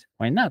night,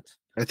 why not?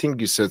 I think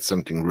you said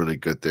something really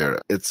good there.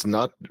 It's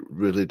not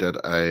really that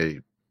I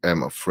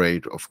am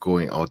afraid of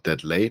going out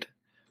that late.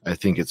 I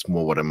think it's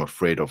more what I'm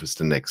afraid of is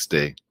the next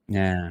day.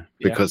 Yeah.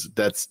 Because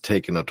that's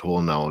taken a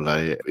toll now.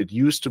 Like, it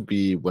used to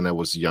be when I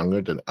was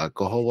younger, that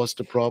alcohol was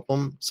the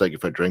problem. It's like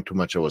if I drank too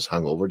much, I was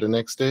hungover the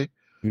next day.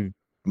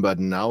 But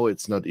now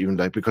it's not even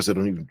like, because I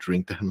don't even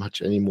drink that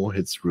much anymore.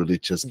 It's really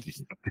just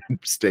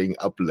staying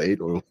up late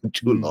or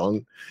too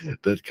long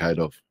that kind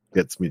of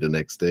gets me the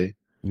next day.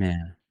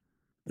 Yeah.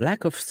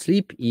 Lack of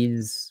sleep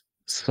is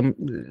some,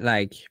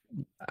 like,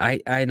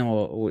 I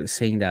know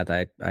saying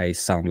that I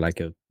sound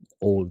like a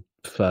old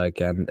fuck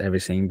and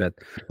everything, but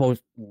for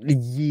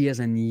years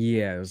and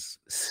years,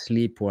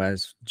 sleep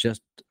was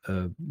just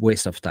a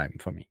waste of time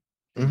for me.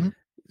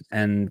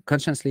 And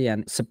consciously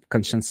and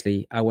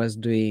subconsciously, I was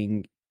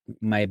doing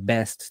my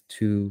best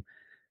to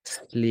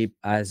sleep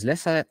as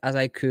less as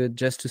I could,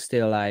 just to stay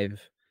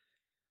alive,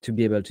 to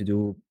be able to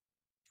do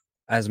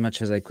as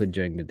much as I could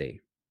during the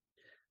day.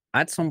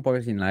 At some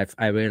point in life,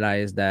 I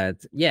realized that,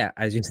 yeah,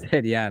 as you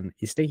said, Jan,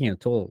 it's taking a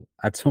toll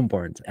at some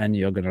point and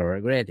you're going to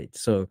regret it.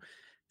 So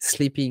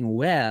sleeping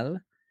well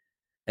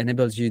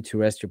enables you to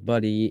rest your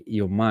body,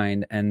 your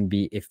mind, and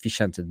be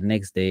efficient the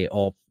next day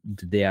or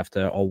the day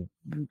after, or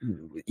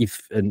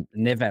if an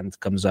event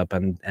comes up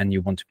and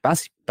you want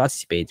to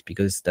participate,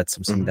 because that's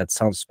something that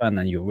sounds fun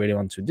and you really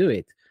want to do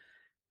it.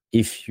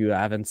 If you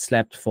haven't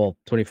slept for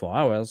 24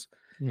 hours,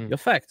 you're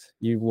fucked.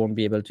 You won't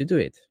be able to do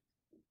it.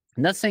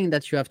 I'm not saying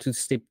that you have to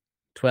sleep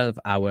 12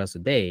 hours a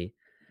day,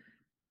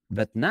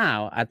 but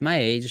now at my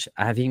age,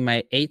 having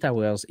my 8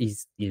 hours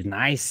is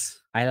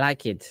nice. I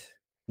like it.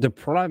 The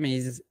problem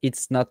is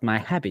it's not my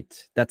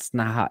habit. That's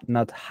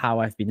not how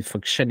I've been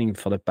functioning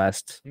for the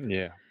past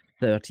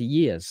 30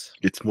 years.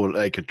 It's more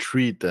like a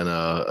treat than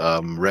a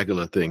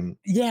regular thing.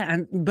 Yeah,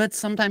 but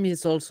sometimes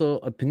it's also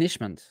a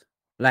punishment.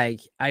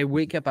 Like, I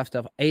wake up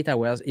after 8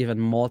 hours even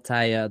more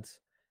tired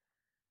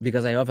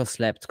because I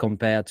overslept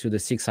compared to the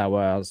 6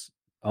 hours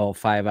or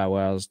 5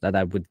 hours that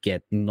I would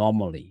get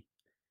normally.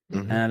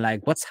 And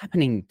like, what's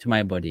happening to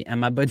my body? And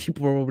my body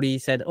probably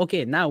said,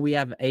 okay, now we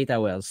have 8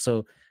 hours,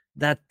 so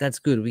that's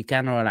good, we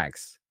can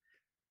relax.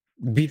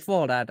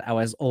 Before that, I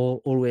was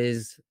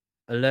always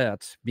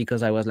alert,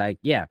 because I was like,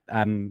 yeah,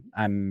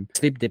 I'm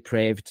sleep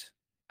deprived,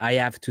 I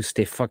have to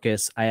stay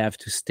focused, I have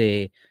to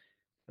stay,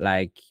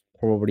 like,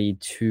 probably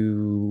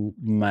too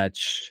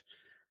much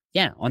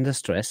under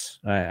stress.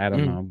 I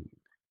don't know,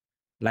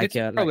 like,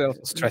 it's probably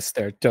also stress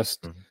there,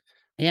 just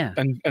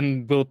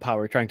and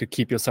willpower, trying to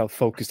keep yourself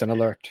focused and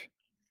alert.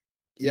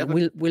 Yeah,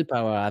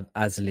 willpower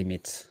has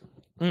limits.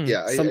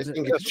 Yeah, I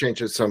think it's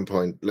changed at some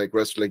point. Like,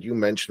 Russ, like you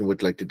mentioned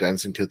with like the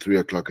dancing till 3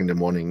 o'clock in the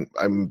morning,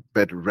 I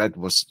bet Red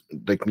was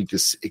like me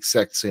this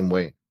exact same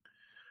way.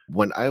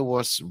 when I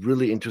was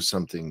really into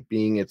something,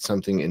 being at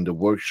something in the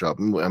workshop,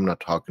 I'm not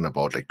talking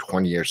about like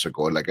 20 years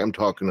ago, like I'm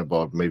talking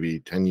about maybe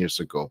 10 years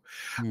ago,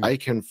 I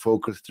can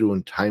focus through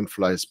and time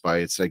flies by.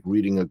 It's like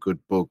reading a good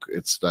book.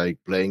 It's like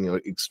playing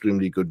an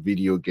extremely good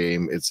video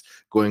game. It's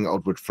going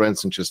out with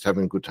friends and just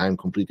having a good time,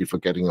 completely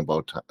forgetting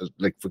about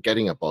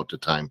the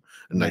time.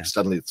 And like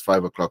suddenly it's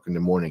 5 o'clock in the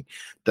morning.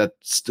 That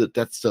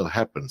still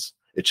happens.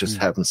 It just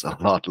happens a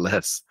lot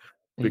less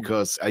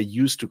because I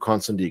used to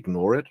constantly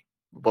ignore it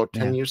about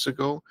 10 years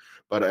ago,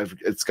 but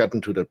it's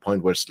gotten to that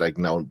point where it's like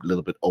now a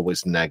little bit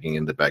always nagging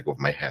in the back of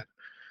my head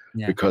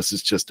because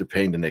it's just a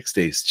pain the next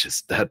day is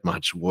just that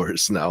much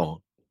worse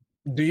now.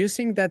 Do you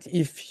think that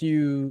if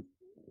you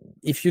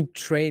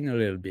train a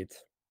little bit,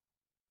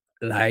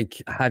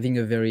 like having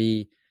a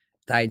very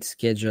tight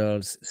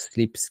schedule,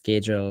 sleep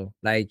schedule,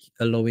 like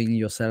allowing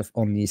yourself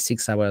only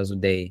 6 hours a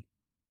day,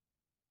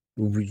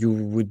 you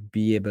would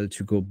be able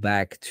to go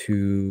back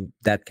to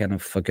that kind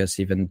of focus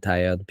even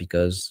tired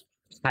because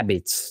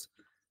habits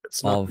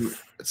it's not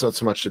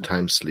so much the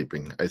time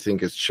sleeping. I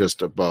think it's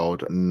just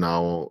about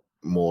now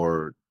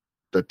more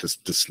that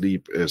the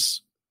sleep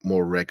is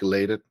more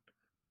regulated.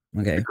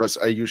 Okay. Because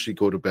I usually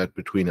go to bed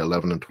between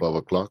 11 and 12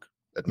 o'clock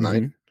at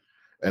night,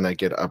 and I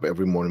get up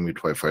every morning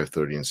between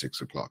 5:30 and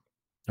 6 o'clock.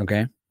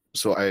 Okay.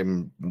 So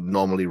I'm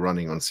normally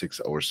running on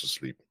 6 hours of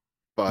sleep.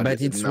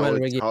 But it's now well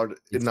it's hard.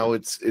 Now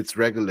it's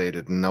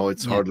regulated, and now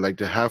it's hard. Like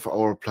the half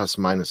hour plus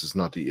minus is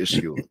not the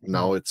issue.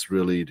 Now it's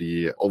really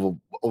the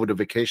over the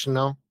vacation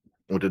now,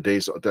 or the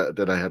days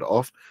that I had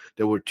off.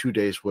 There were 2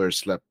 days where I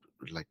slept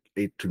like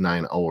 8 to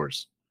 9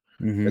 hours.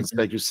 It's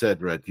like you said,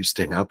 Red, you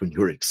stay up and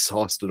you're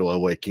exhausted while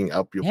waking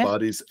up. Your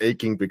body's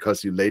aching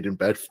because you laid in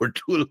bed for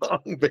too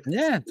long.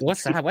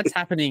 What's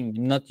happening?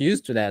 I'm not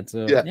used to that.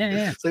 So yeah.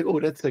 It's like, oh,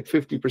 that's like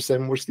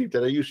 50% more sleep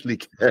than I usually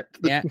get.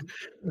 Yeah.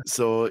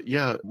 So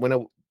yeah, when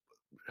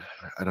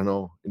I don't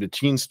know, in the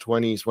teens,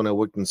 20s, when I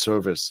worked in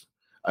service,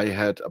 I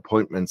had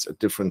appointments at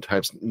different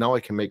types. Now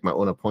I can make my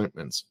own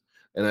appointments,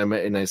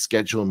 and I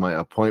schedule my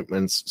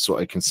appointments so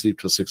I can sleep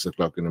till 6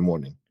 o'clock in the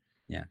morning.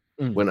 Yeah.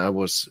 When I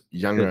was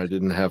younger, I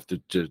didn't have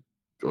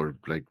or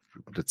like,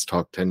 let's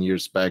talk 10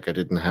 years back, I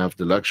didn't have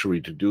the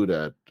luxury to do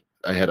that.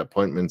 I had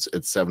appointments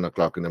at 7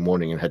 o'clock in the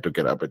morning and had to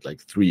get up at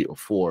like 3 or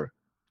 4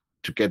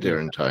 to get there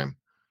in time.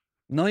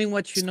 Knowing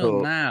what you know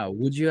now,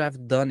 would you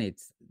have done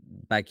it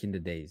back in the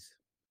days?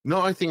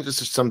 No, I think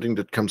this is something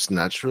that comes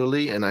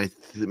naturally, and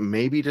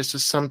maybe this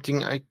is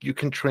something you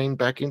can train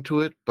back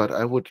into it, but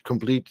I would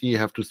completely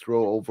have to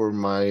throw over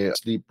my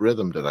sleep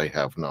rhythm that I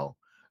have now.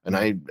 And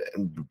I,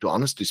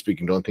 honestly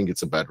speaking, don't think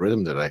it's a bad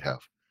rhythm that I have.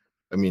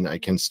 I mean, I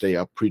can stay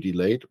up pretty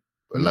late.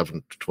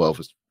 11 to 12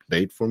 is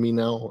late for me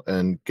now,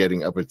 and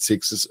getting up at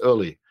 6 is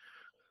early.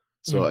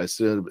 So I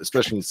still,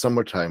 especially in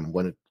summertime,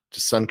 when the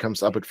sun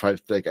comes up at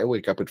 5, like I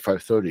wake up at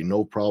 5:30,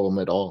 no problem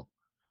at all.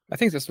 I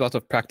think there's a lot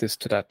of practice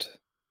to that.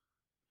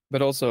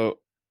 But also,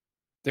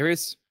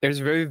 there's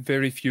very,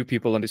 very few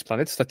people on this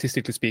planet,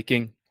 statistically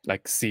speaking,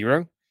 like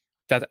 0,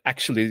 that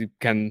actually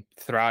can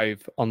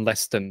thrive on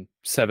less than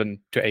 7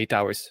 to 8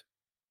 hours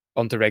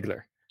on the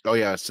regular. Oh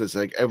yeah, so it's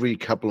like every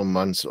couple of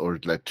months, or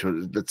like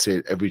let's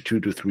say every 2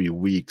 to 3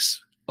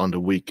 weeks on the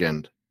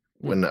weekend,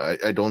 when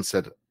I don't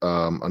set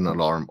an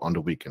alarm on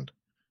the weekend.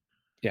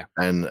 Yeah,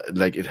 and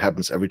like it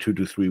happens every 2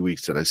 to 3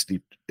 weeks that I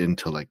sleep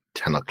until like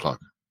 10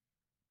 o'clock.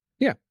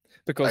 Yeah,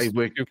 because I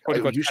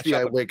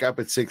wake up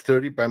at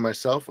 6:30 by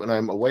myself, and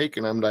I'm awake,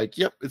 and I'm like,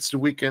 yep, it's the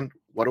weekend.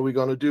 What are we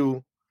gonna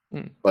do?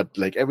 But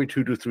like every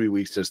 2 to 3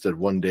 weeks, there's that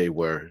one day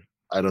where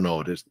I don't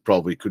know. There's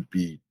probably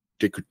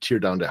they could tear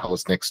down the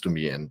house next to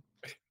me, and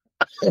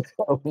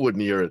I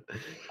wouldn't hear it.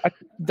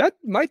 That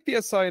might be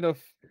a sign of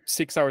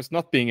 6 hours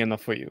not being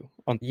enough for you.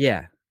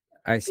 Yeah,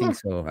 I think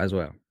so as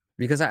well.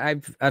 Because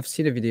I've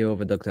seen a video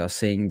of a doctor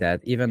saying that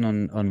even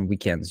on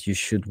weekends you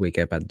should wake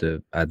up at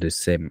the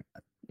same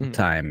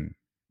time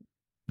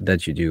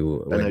that you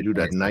do. And I do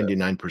that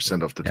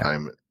 99% of the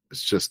time.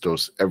 It's just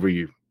those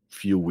every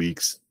few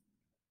weeks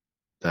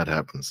that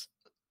happens.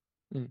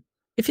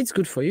 If it's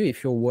good for you,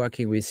 if you're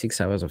working with 6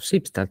 hours of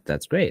sleep,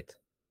 that's great.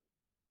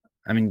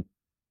 I mean,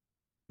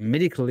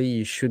 medically,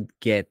 you should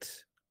get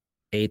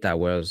 8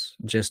 hours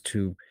just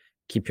to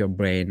keep your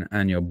brain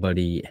and your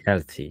body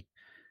healthy.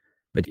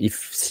 But if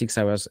 6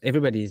 hours,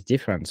 everybody is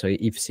different. So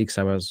if 6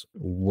 hours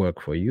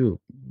work for you,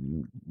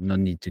 no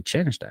need to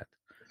change that.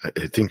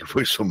 I think it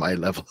works for my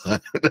level.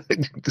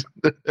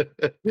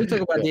 We'll talk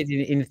about it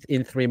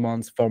in 3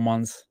 months, 4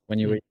 months when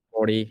you reach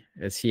 40.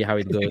 Let's see how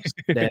it goes.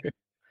 Then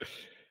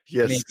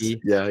yes.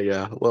 Maybe.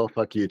 Yeah. Well,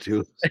 fuck you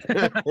too.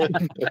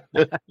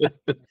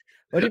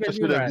 What I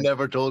should have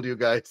never told you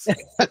guys.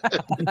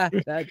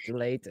 That's too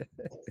late.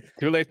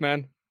 Too late,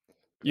 man.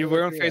 You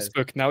were on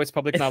Facebook. Now it's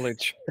public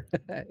knowledge.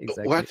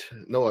 Exactly. What?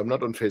 No, I'm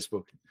not on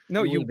Facebook.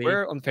 No, you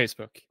were on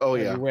Facebook. Oh,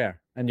 yeah. You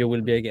were. And you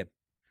will be again.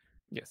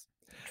 Yes.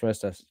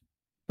 Trust us.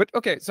 But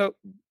okay, so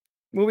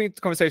moving the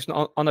conversation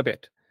on a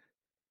bit.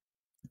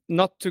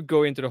 Not to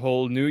go into the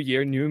whole new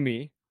year, new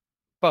me,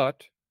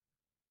 but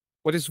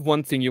what is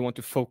one thing you want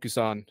to focus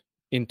on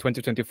in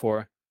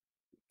 2024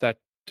 that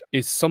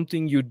is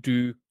something you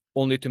do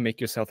only to make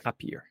yourself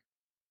happier?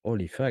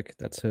 Holy fuck,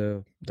 that's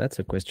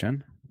a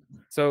question.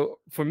 So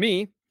for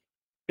me,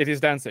 it is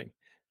dancing.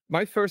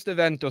 My first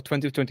event of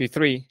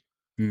 2023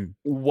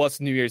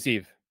 was New Year's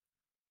Eve.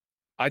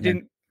 I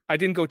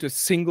didn't go to a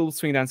single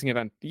swing dancing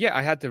event. Yeah,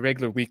 I had the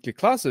regular weekly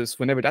classes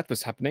whenever that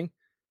was happening.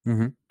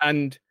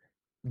 And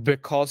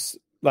because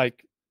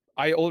like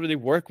I already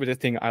work with a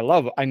thing I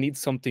love, I need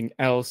something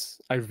else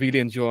I really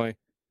enjoy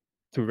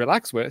to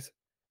relax with.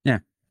 Yeah.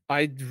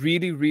 I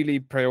really,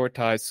 really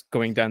prioritize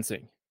going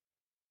dancing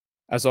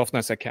as often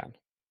as I can.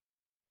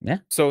 Yeah.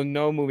 So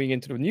now moving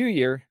into the new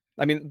year,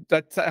 I mean,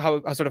 that's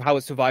how I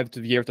survived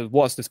the year that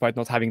was, despite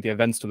not having the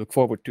events to look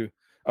forward to,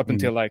 up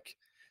until like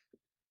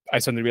I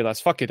suddenly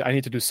realized, fuck it, I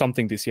need to do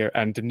something this year.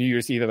 And the New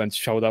Year's Eve event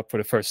showed up for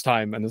the first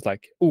time, and it's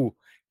like, ooh,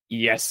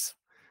 yes.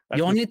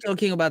 You're only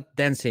talking about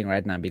dancing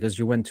right now because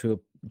you went to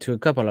a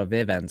couple of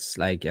events,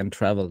 like, and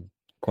traveled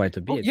quite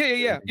a bit.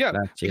 Yeah.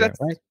 Last year,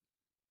 right?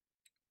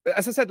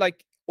 As I said,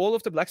 like, all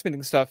of the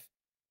blacksmithing stuff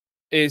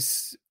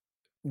is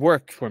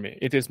work for me.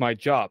 It is my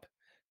job.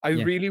 I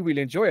really,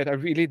 really enjoy it. I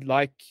really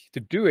like to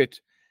do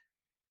it,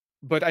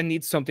 but I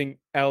need something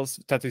else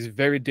that is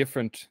very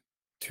different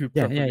to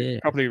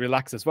properly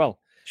relax as well.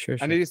 Sure.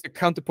 And it is the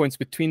counterpoints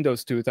between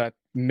those two that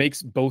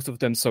makes both of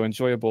them so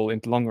enjoyable in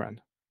the long run.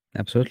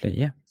 Absolutely,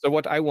 yeah. So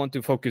what I want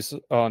to focus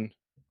on,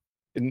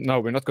 no,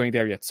 we're not going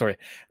there yet, sorry.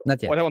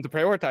 Not yet. What I want to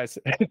prioritize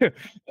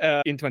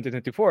in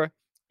 2024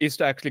 is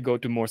to actually go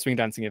to more swing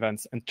dancing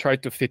events and try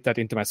to fit that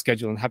into my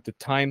schedule and have the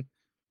time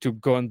to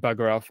go and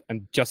bugger off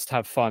and just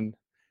have fun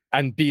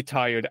and be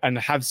tired and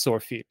have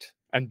sore feet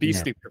and be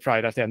sleep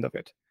deprived at the end of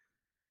it.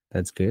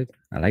 That's good.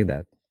 I like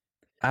that.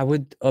 I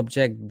would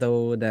object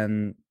though,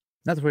 then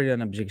not really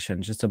an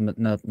objection, just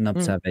an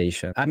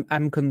observation.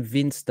 I'm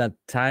convinced that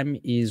time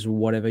is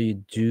whatever you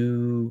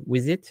do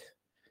with it.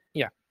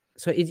 Yeah.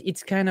 So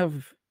it's kind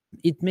of,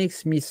 it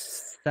makes me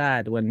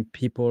sad when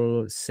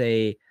people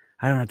say,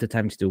 I don't have the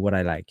time to do what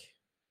I like.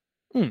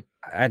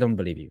 I don't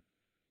believe you.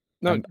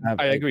 No,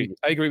 I agree.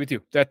 I agree with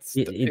you.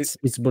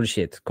 It's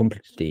bullshit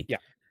completely. Yeah.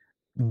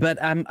 But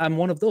I'm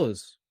one of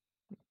those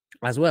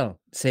as well,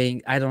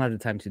 saying I don't have the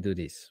time to do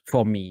this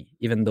for me,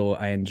 even though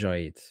I enjoy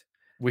it.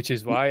 Which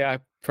is why I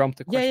prompt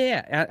the question.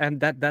 Yeah. And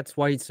that's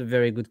why it's a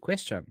very good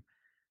question,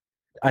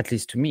 at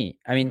least to me.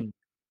 I mean,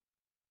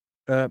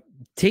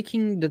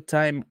 taking the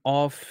time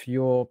off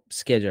your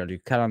schedule, your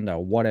calendar,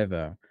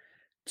 whatever,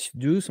 to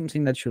do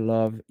something that you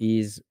love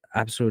is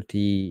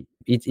absolutely,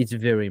 it's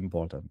very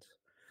important.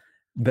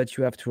 But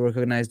you have to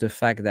recognize the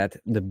fact that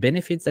the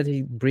benefits that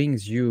it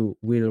brings you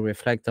will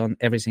reflect on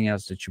everything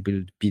else that you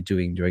will be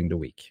doing during the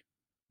week.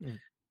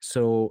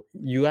 So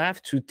you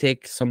have to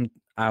take some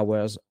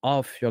hours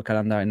off your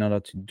calendar in order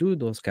to do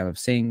those kind of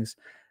things,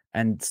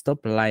 and stop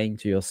lying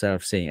to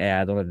yourself saying, hey,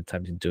 I don't have the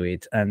time to do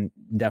it. And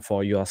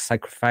therefore you are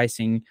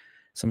sacrificing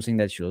something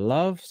that you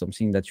love,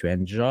 something that you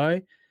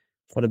enjoy,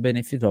 for the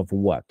benefit of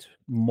what?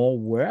 More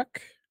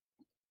work,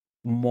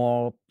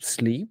 more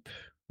sleep,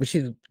 which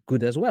is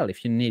good as well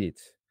if you need it.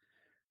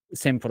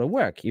 Same for the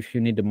work. If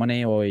you need the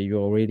money or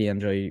you really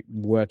enjoy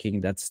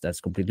working, that's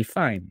completely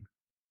fine.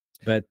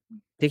 But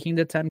taking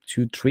the time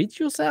to treat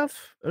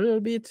yourself a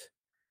little bit,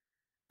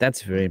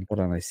 that's very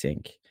important, I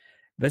think.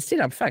 But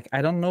still, in fact,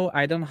 I don't know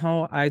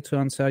how to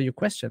answer your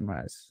question,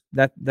 Miles.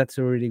 That's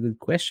a really good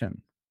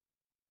question.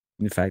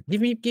 In fact,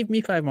 give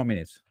me 5 more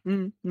minutes.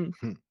 Jan,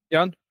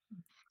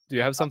 do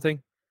you have something?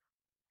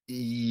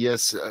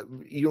 Yes.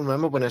 You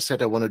remember when I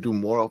said I want to do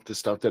more of the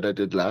stuff that I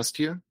did last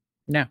year?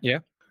 Yeah.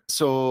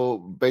 So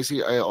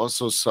basically, I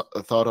also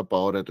thought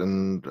about it,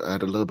 and I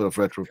had a little bit of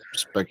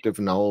retrospective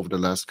now over the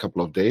last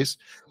couple of days.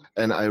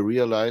 And I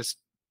realized,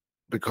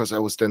 because I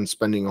was then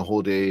spending a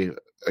whole day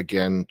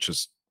again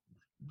just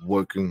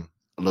working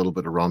a little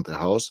bit around the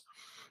house,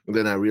 and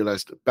then I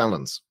realized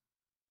balance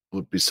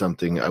would be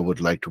something I would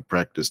like to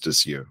practice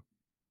this year.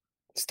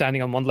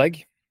 Standing on one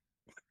leg?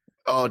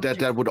 Oh,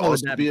 that would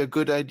also be a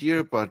good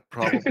idea, but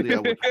probably I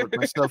would hurt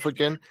myself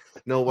again.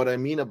 No, what I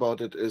mean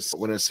about it is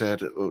when I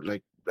said,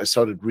 like, I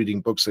started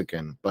reading books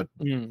again, but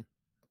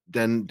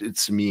then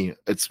it's me.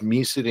 It's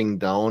me sitting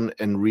down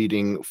and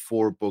reading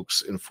 4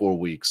 books in 4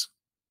 weeks.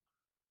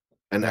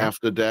 And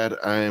after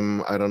that,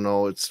 I don't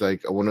know, it's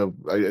like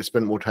I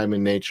spend more time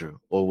in nature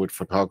or with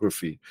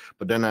photography,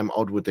 but then I'm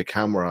out with the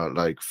camera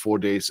like 4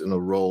 days in a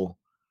row,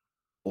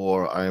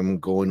 or I'm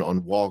going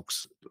on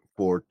walks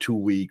for 2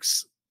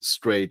 weeks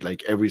straight,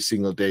 like every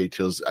single day,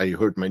 till I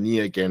hurt my knee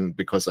again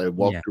because I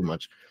walked too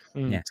much.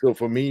 So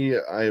for me,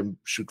 I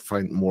should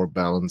find more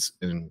balance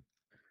in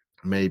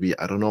maybe,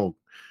 I don't know,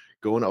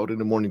 going out in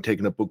the morning,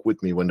 taking a book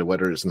with me when the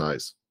weather is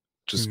nice.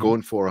 Just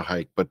going for a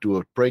hike, but do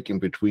a break in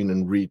between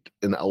and read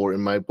an hour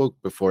in my book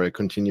before I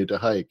continue to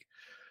hike.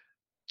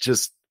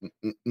 Just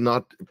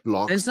not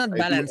blocks. It's not I do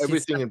balance.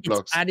 everything in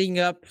blocks. It's adding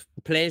up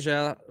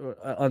pleasure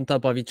on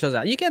top of each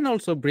other. You can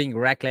also bring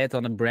raclette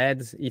on a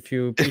bread if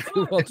you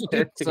want to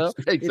do so.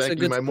 Exactly. It's a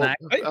good snack.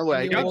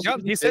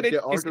 He said it.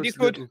 He said he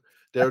could.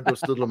 There are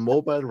those little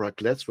mobile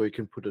raclettes where you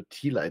can put a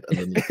tea light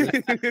underneath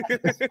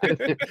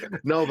it.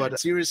 No, but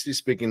seriously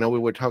speaking, now we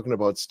were talking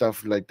about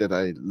stuff like that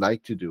I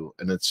like to do,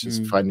 and it's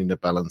just finding the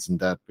balance in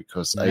that,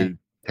 because I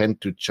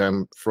tend to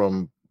jump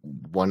from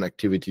one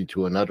activity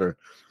to another,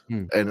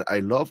 and I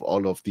love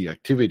all of the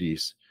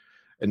activities,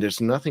 and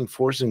there's nothing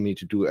forcing me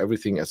to do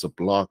everything as a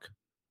block.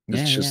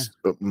 It's just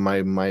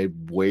my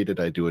way that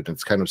I do it.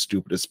 It's kind of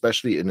stupid,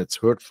 especially, and it's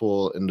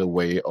hurtful in the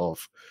way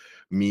of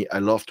me. I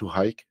love to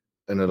hike,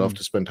 and I love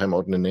to spend time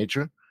out in the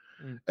nature,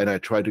 and I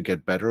try to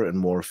get better and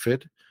more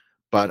fit.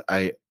 But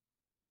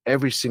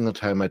every single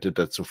time I did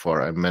that so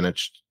far, I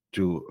managed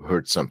to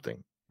hurt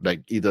something,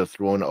 like either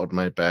throwing out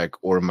my back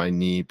or my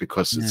knee,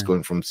 because it's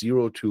going from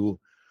 0 to,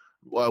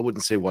 well, I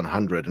wouldn't say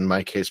 100. In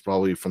my case,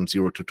 probably from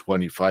 0 to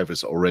 25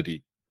 is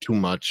already too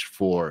much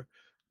for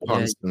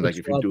constant. Like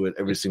if you do it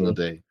every single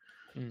day.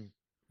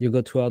 You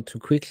go too out too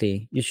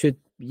quickly. You should,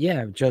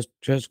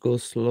 just go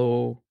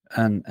slow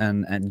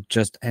and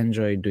just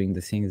enjoy doing the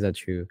things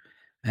that you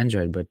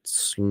enjoy, but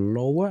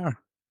slower.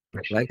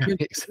 Like we're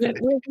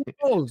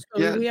old,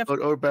 so we have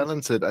or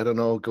balance it. I don't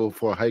know. Go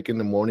for a hike in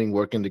the morning,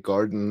 work in the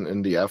garden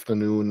in the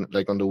afternoon,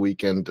 like on the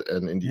weekend,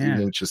 and in the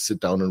evening just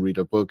sit down and read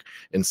a book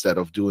instead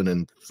of doing a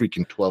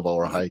freaking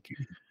 12-hour hike.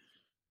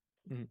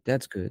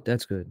 That's good.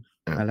 That's good.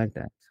 I like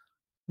that.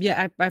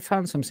 Yeah, I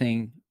found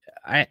something.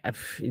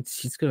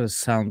 It's gonna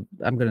sound.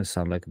 I'm gonna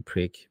sound like a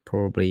prick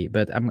probably,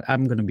 but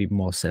I'm gonna be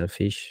more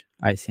selfish.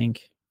 I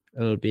think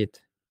a little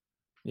bit.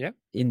 Yeah.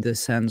 In the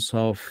sense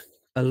of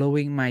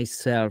allowing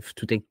myself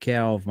to take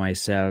care of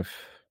myself,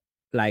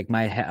 like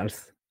my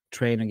health,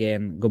 train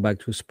again, go back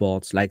to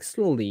sports, like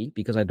slowly,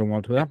 because I don't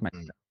want to hurt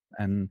myself.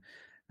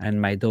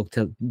 And my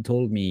doctor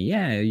told me,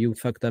 yeah, you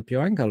fucked up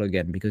your ankle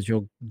again because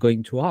you're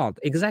going too hard.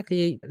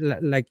 Exactly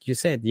like you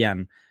said,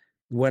 Jan.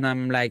 When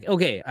I'm like,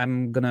 okay,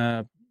 I'm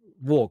gonna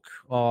walk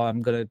or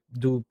I'm gonna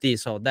do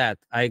this or that,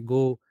 I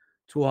go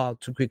too hard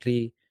too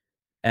quickly,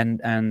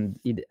 and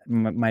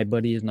my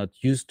body is not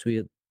used to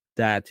it,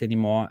 that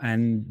anymore,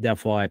 and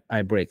therefore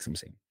I break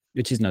something,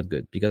 which is not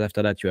good, because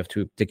after that you have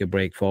to take a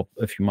break for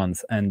a few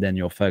months and then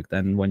you're fucked,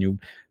 and when you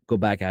go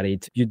back at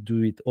it, you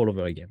do it all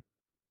over again.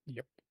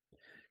 Yep.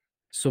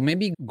 So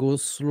maybe go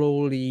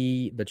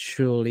slowly but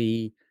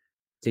surely,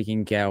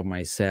 taking care of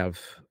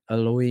myself,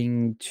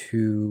 allowing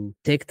to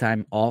take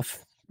time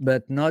off,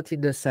 but not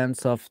in the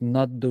sense of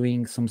not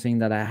doing something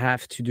that I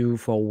have to do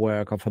for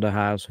work or for the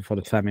house or for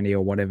the family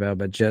or whatever,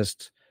 but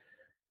just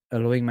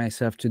allowing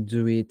myself to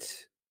do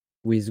it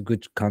with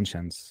good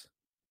conscience,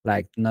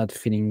 like not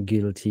feeling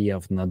guilty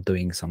of not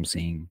doing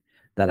something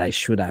that I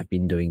should have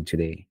been doing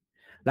today.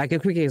 Like a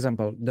quick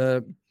example,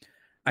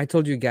 I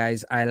told you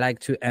guys I like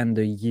to end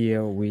the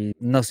year with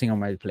nothing on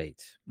my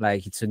plate.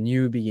 Like it's a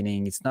new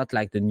beginning. It's not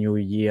like the new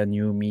year,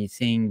 new me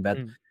thing, but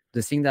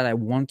the thing that I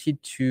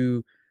wanted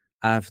to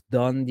have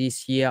done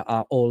this year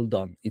are all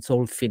done. It's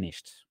all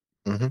finished.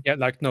 Yeah,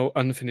 like no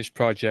unfinished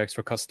projects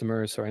for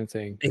customers or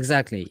anything.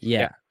 Exactly.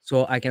 Yeah.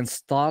 So I can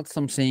start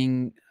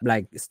something,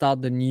 like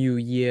start the new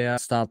year,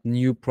 start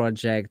new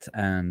project,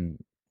 and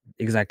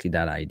exactly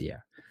that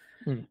idea.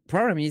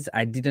 Problem is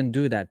I didn't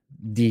do that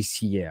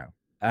this year.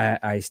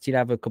 I still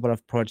have a couple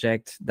of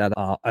projects that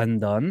are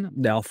undone.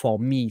 They are for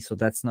me, so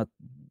that's not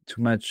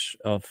too much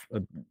of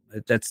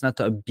that's not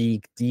a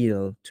big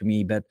deal to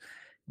me, but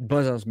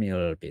bothers me a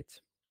little bit.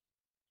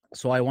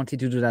 So I wanted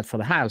to do that for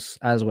the house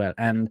as well.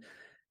 And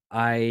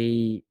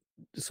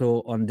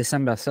so on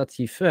December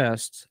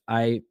 31st,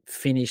 I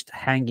finished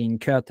hanging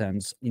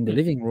curtains in the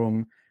living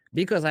room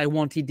because I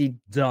wanted it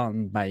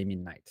done by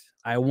midnight.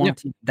 I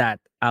wanted that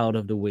out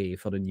of the way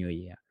for the new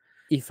year.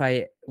 If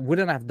I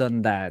wouldn't have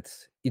done that,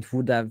 it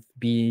would have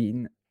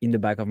been in the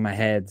back of my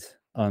head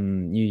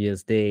on New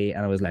Year's Day.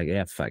 And I was like,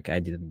 yeah, fuck, I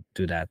didn't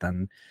do that.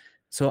 And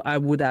so I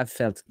would have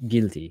felt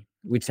guilty,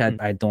 which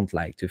I don't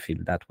like to feel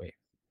that way.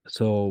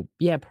 So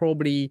yeah,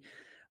 probably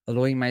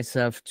allowing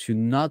myself to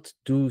not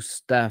do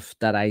stuff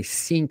that I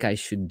think I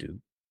should do,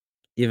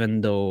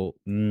 even though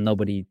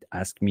nobody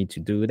asked me to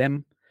do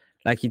them.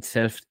 Like it's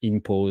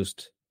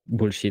self-imposed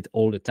bullshit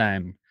all the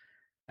time.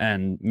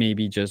 And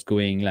maybe just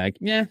going like,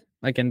 yeah,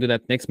 I can do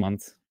that next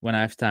month when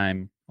I have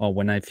time or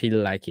when I feel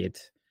like it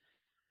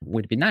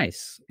would be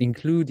nice,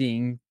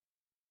 including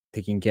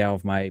taking care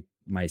of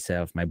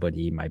myself, my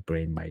body, my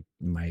brain,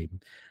 my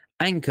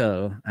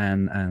ankle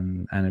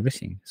and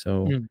everything.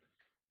 So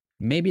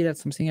maybe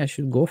that's something I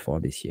should go for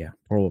this year.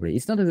 Probably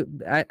it's not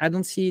I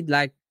don't see it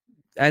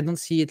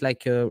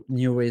like a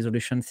new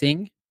resolution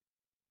thing,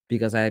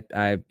 because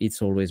I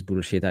it's always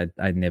bullshit.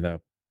 I never.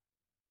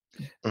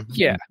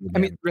 Yeah, I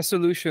mean,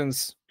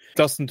 resolutions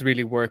doesn't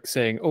really work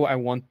saying, oh, I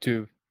want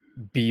to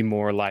be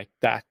more like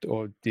that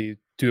or do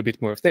a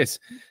bit more of this.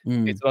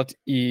 It's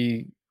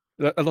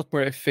a lot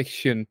more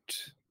efficient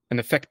and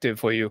effective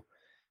for you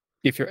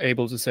if you're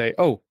able to say,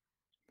 oh,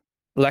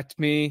 let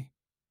me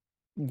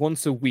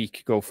once a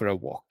week go for a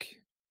walk.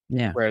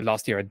 Yeah. Where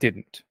last year I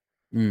didn't.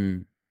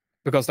 Mm.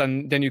 Because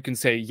then you can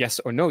say yes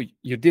or no,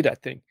 you did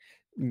that thing.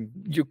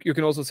 You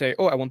can also say,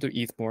 oh, I want to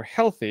eat more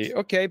healthy.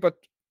 Okay, but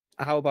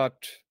how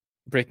about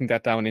breaking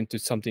that down into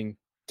something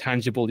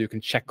tangible you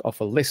can check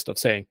off a list of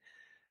saying,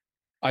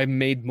 I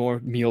made more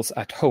meals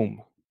at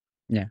home.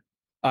 Yeah.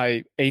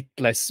 I ate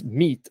less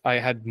meat. I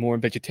had more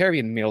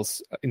vegetarian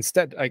meals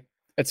instead,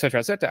 etc.,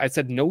 etc. I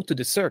said no to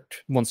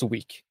dessert once a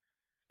week,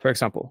 for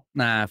example.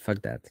 Nah,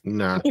 fuck that.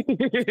 Nah.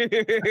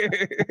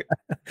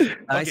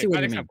 I see what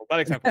bad you example. Bad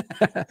example.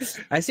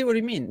 I see what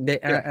you mean.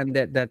 And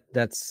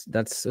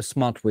that's a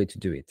smart way to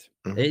do it.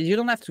 Mhm. You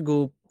don't have to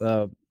go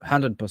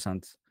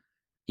 100%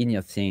 in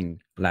your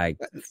thing, like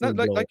No,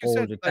 food like you all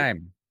said, the like,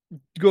 time.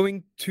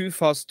 going too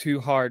fast, too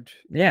hard,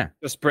 Yeah.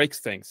 just breaks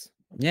things.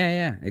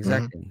 Yeah,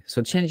 exactly.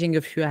 So changing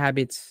a few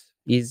habits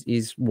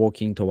is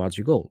working towards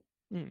your goal.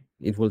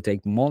 It will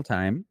take more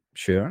time,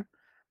 sure,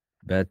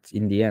 but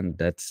in the end,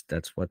 that's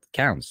what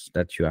counts.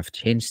 That you have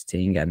changed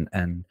thing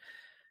and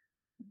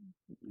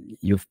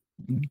you've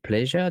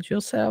pleasured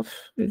yourself.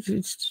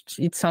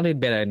 It sounded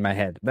better in my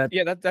head, but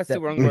Yeah, that's the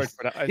wrong word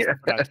for that. I Yeah.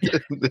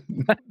 for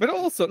that. But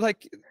also,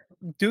 like,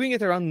 doing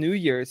it around New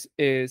Year's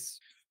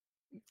is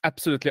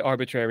absolutely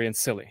arbitrary and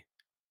silly.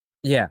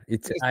 yeah,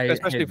 it's I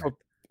especially hate for that.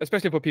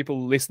 especially for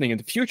people listening in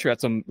the future at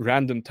some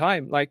random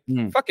time. Like,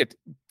 fuck it,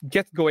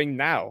 get going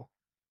now.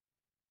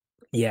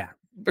 Yeah,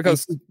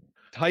 Because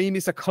time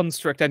is a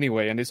construct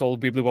anyway, and it's all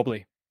wibbly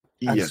wobbly.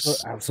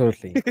 Yes.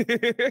 absolutely.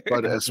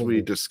 But as we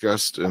Absolutely.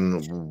 discussed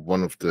in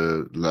one of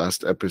the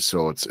last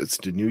episodes, it's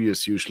the New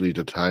Year's usually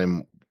the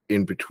time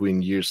in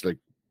between years, like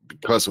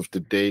because of the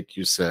date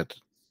you said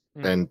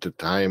and the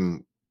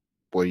time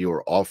where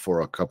you're off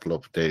for a couple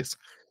of days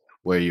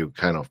where you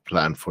kind of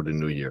plan for the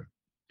new year.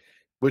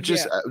 Which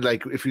is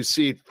like, if you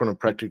see it from a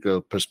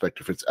practical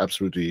perspective, it's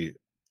absolutely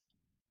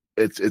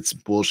it's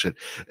bullshit.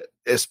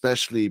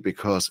 Especially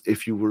because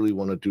if you really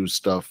want to do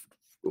stuff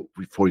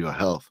for your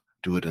health,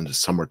 do it in the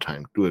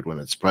summertime. Do it when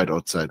it's bright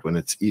outside, when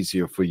it's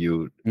easier for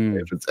you,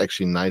 if it's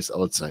actually nice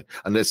outside.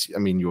 Unless, I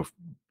mean, you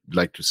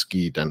like to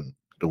ski, then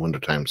the winter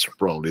time's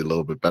probably a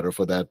little bit better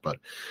for that. But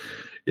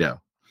yeah,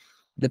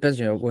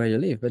 Depends on where you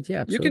live, but yeah,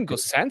 you absolutely. can go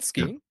sand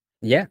skiing.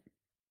 Yeah,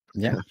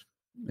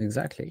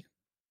 exactly.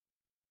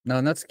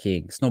 No, not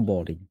skiing,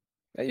 snowboarding.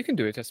 Yeah, you can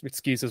do it with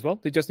skis as well.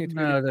 They just need to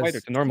be a bit wider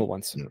than normal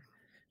ones.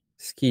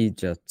 Ski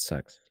just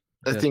sucks.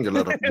 I think a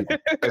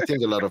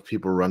lot of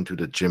people run to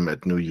the gym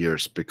at New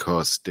Year's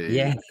because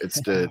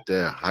it's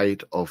the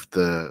height of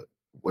the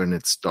when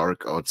it's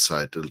dark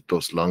outside,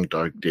 those long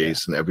dark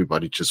days, and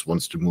everybody just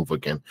wants to move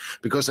again.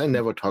 Because I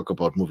never talk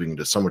about moving in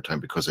the summertime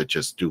because I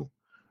just do.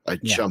 I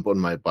jump on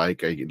my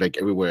bike. I like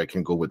everywhere I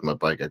can go with my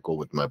bike. I go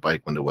with my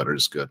bike when the weather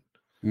is good.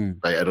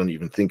 I don't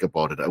even think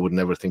about it. I would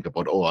never think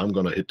about, oh, I'm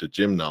gonna hit the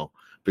gym now,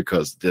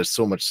 because there's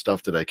so much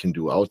stuff that I can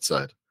do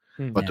outside.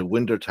 But the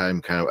winter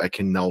time, kind of, I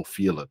can now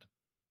feel it.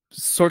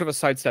 Sort of a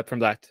sidestep from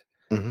that.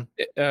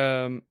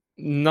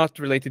 Not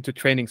related to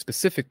training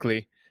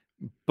specifically,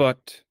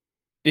 but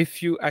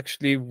if you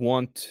actually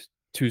want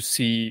to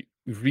see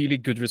really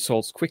good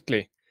results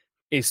quickly,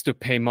 is to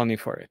pay money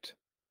for it.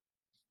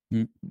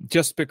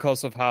 Just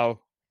because of how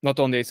not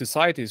only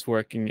society is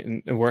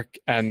working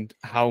and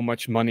how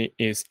much money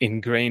is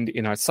ingrained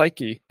in our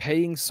psyche,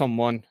 paying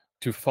someone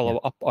to follow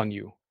up on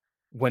you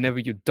whenever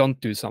you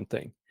don't do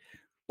something,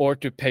 or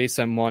to pay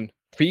someone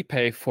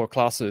prepay for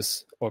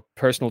classes or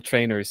personal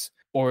trainers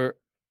or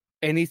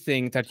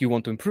anything that you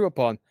want to improve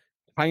upon,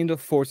 kind of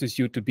forces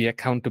you to be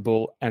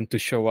accountable and to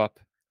show up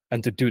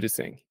and to do the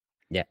thing.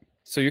 Yeah.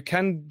 So you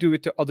can do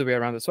it the other way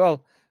around as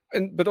well.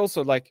 But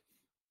also, like,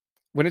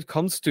 when it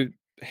comes to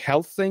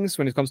health things,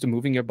 when it comes to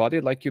moving your body,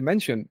 like you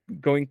mentioned,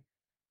 doing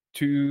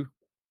too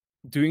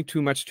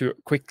much too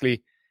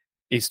quickly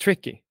is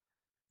tricky,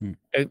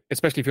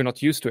 especially if you're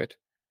not used to it.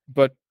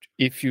 But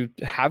if you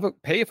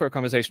pay for a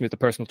conversation with a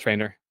personal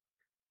trainer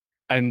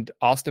and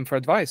ask them for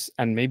advice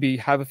and maybe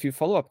have a few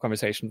follow-up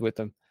conversations with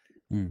them,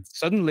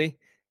 suddenly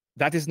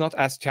that is not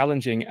as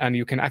challenging, and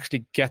you can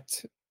actually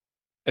get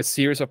a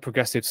series of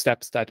progressive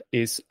steps that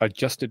is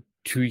adjusted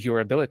to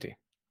your ability.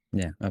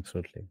 Yeah,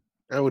 absolutely.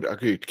 I would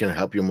argue it can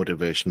help your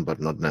motivation,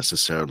 but not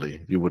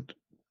necessarily. You would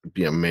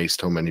be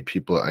amazed how many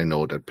people I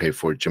know that pay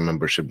for a gym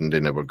membership and they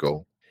never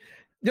go.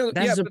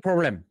 That's the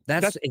problem.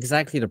 That's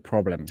exactly the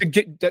problem.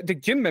 The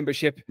gym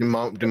membership. The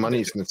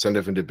money is an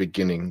incentive in the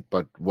beginning,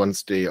 but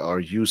once they are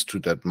used to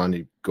that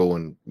money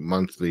going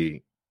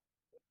monthly.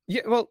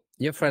 Yeah, well,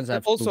 your friends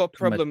have also a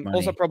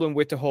problem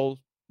with the whole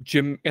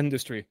gym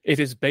industry. It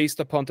is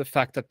based upon the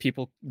fact that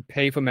people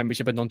pay for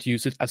membership and don't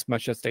use it as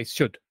much as they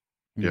should.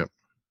 Yeah.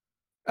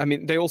 I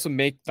mean, they also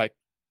make like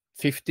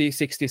 50,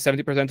 60,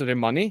 70% of their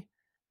money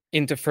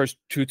in the first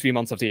 2-3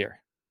 months of the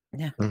year.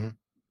 Yeah.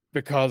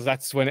 Because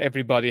that's when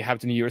everybody have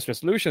the New Year's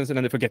resolutions, and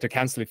then they forget to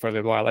cancel it for a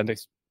little while and they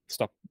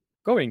stop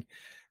going.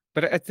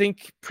 But I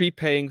think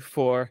prepaying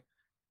for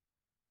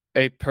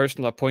a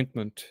personal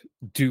appointment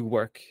do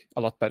work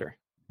a lot better.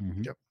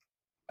 Yep.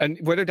 And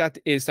whether that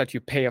is that you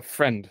pay a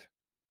friend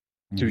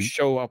to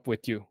show up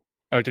with you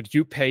or that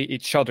you pay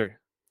each other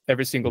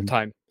every single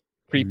time,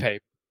 prepay,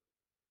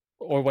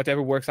 or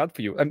whatever works out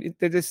for you. I mean,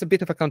 there's a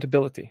bit of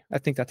accountability. I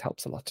think that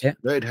helps a lot. Yeah.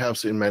 It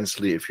helps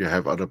immensely if you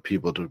have other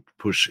people to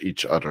push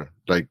each other.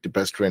 Like the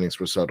best trainings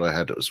result I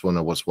had was when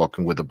I was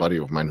walking with a buddy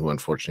of mine who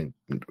unfortunately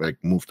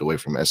moved away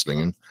from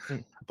Esslingen.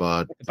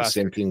 But the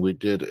same thing we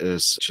did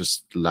is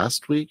just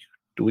last week,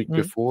 the week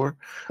before,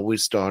 we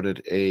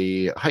started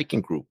a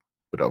hiking group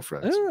with our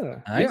friends.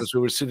 Because we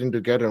were sitting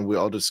together and we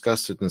all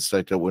discussed it, and it's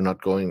like that we're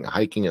not going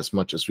hiking as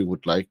much as we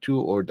would like to,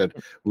 or that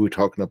we were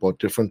talking about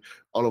different,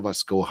 all of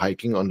us go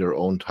hiking on their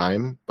own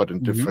time, but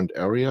in different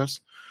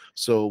areas.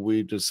 So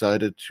we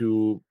decided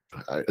to,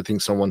 I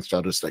think someone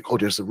started, it's like, oh,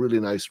 there's a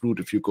really nice route.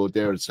 If you go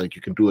there, it's like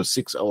you can do a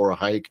 6-hour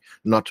hike,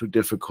 not too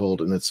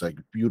difficult, and it's like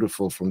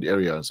beautiful from the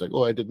area. It's like,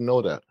 oh, I didn't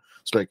know that.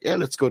 It's like, yeah,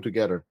 let's go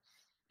together.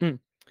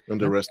 And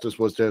the rest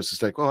was there.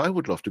 It's like, oh, I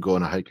would love to go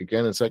on a hike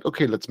again. It's like,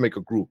 okay, let's make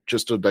a group,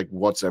 just a like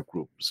WhatsApp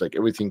group. It's like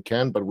everything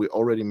can, but we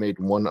already made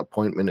one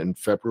appointment in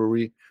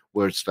February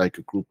where it's like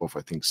a group of,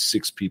 I think,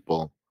 6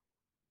 people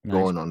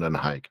going on a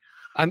hike.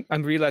 I'm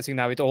realizing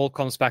now it all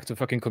comes back to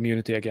fucking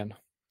community again.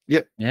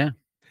 Yeah.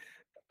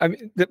 I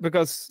mean,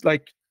 because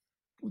like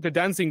the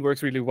dancing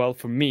works really well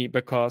for me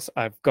because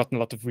I've gotten a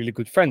lot of really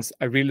good friends.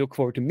 I really look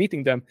forward to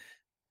meeting them.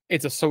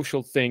 It's a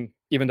social thing,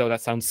 even though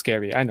that sounds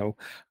scary. I know.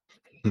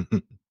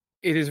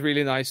 It is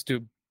really nice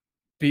to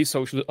be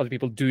social with other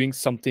people doing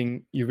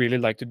something you really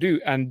like to do.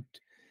 And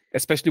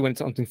especially when it's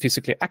something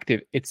physically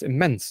active, it's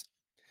immense.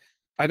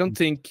 I don't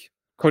think,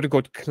 quote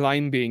unquote,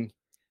 climbing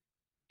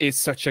is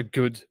such a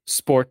good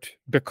sport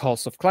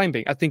because of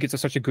climbing. I think it's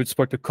such a good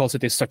sport because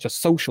it is such a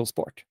social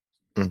sport.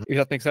 If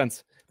that makes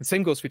sense. The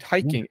same goes with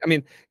hiking. I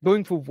mean,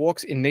 going for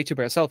walks in nature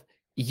by yourself,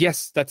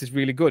 yes, that is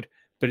really good,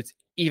 but it's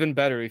even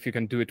better if you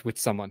can do it with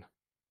someone.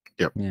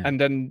 And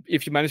then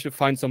if you manage to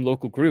find some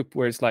local group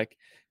where it's like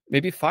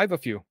maybe 5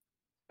 of you,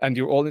 and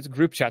you're all in a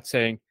group chat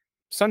saying,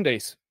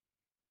 Sundays,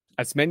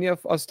 as many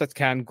of us that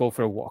can go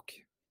for a walk.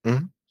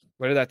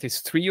 Whether that is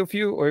 3 of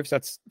you or if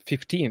that's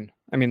 15.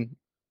 I mean,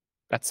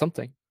 that's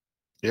something.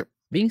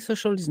 Being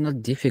social is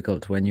not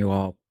difficult when you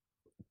are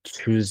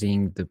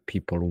choosing the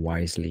people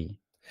wisely.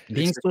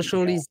 Being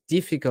social is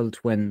difficult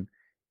when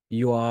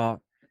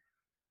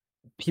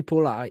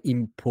people are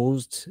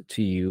imposed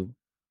to you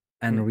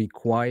and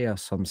require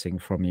something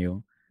from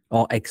you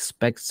or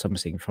expect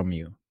something from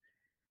you.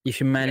 If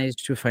you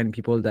manage to find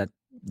people that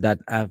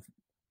have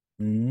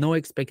no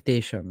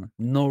expectation,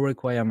 no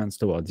requirements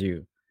towards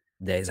you,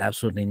 there is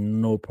absolutely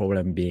no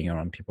problem being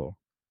around people,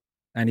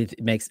 and it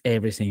makes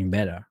everything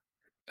better.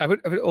 I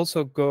would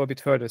also go a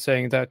bit further,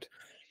 saying that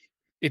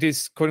it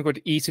is quote unquote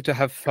easy to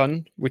have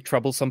fun with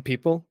troublesome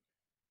people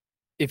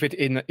if it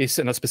is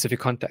in a specific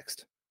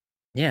context.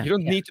 You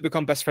don't need to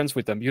become best friends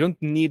with them. You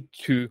don't need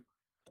to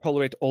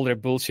tolerate all their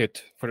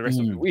bullshit for the rest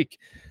of the week.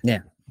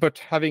 But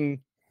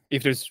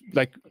if there's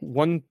like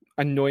one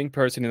annoying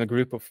person in a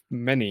group of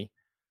many,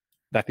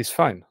 that is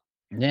fine.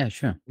 Yeah,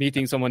 sure.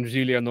 Meeting someone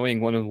really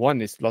annoying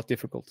one-on-one is a lot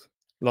difficult.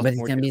 But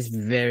it can be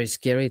very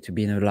scary to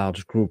be in a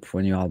large group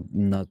when you are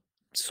not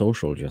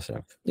social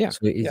yourself. So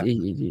but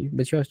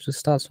you have to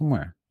start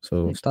somewhere.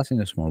 So start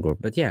in a small group.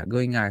 But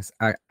going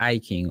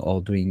hiking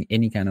or doing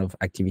any kind of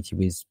activity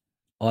with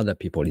other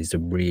people is a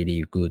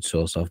really good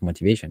source of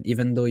motivation.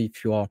 Even though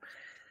if you are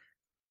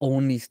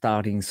only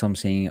starting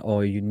something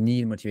or you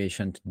need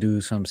motivation to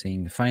do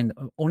something, find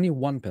only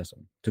one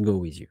person to go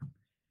with you.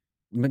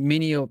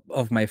 Many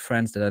of my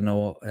friends that I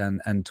know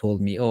and told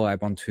me, oh, I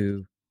want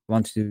to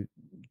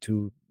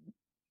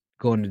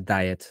go on a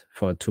diet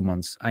for 2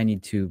 months. I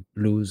need to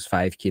lose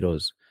 5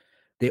 kilos.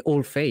 They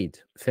all failed.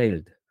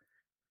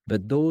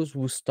 But those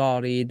who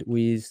started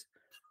with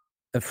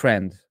a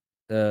friend,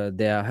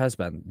 their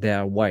husband,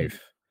 their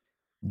wife,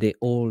 they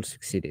all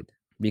succeeded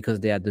because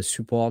they had the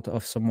support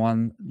of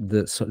someone.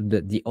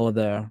 The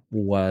other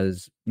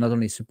was not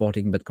only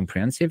supporting but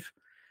comprehensive,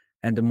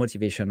 and the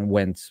motivation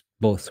went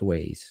both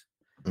ways.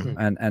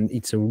 And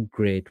it's a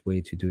great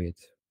way to do it.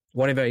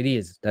 Whatever it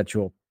is that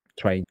you're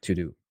trying to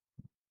do,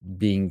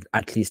 being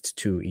at least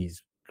 2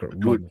 is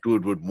do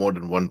it with more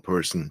than one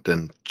person,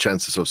 then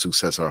chances of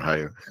success are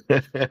higher.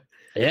 Probably.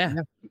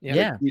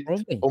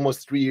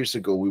 Almost 3 years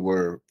ago, we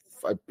were,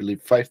 I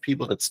believe, 5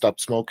 people that stopped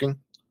smoking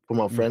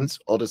from our friends,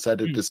 all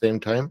decided at the same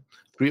time.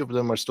 3 of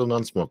them are still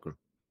non-smoker.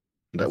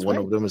 That one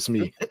of them is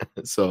me.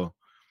 So,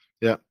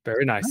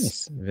 very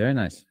nice. Very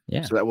nice.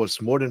 Yeah. So that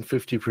was more than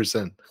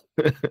 50%.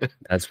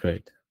 That's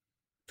great.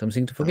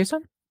 Something to focus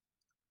on?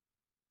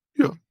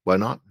 Yeah, why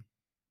not?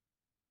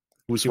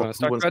 Who wants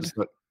to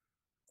start?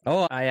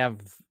 Oh, I have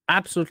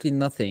absolutely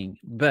nothing,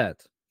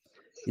 but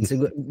it's a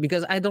good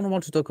because I don't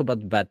want to talk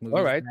about bad movies.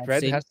 All right,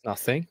 Brad has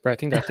nothing.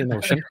 Writing that in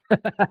Notion.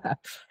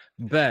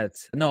 But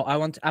no, I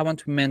want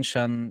to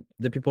mention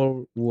the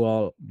people who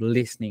are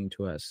listening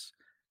to us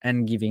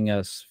and giving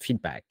us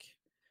feedback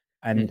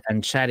and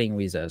chatting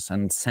with us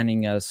and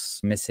sending us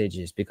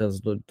messages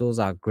because those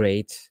are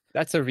great.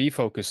 That's a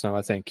refocus now,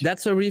 I think.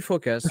 That's a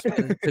refocus.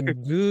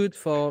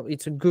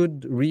 It's a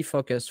good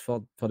refocus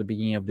for the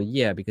beginning of the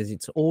year because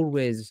it's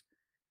always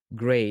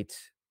great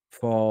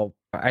for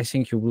I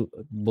think you will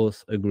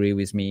both agree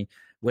with me.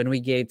 When we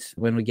get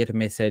a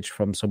message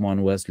from someone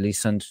who has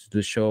listened to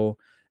the show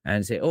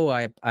and say, "Oh,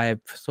 I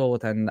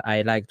thought and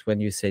I liked when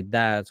you said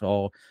that,"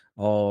 or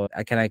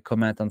can I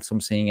comment on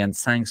something and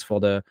thanks for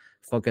the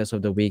focus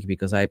of the week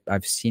because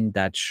I've seen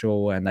that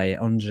show and I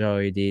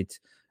enjoyed it.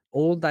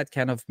 All that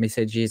kind of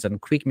messages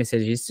and quick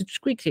messages, it's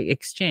quick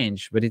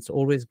exchange, but it's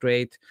always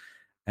great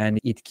and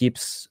it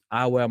keeps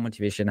our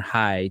motivation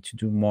high to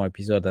do more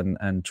episodes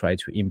and try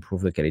to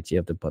improve the quality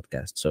of the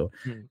podcast. So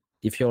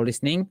if you're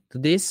listening to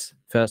this,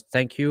 first,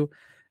 thank you.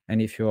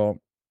 And if you're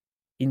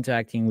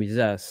interacting with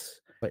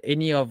us,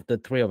 any of the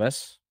three of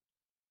us,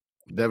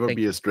 Never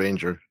be a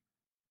stranger.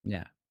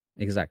 Yeah,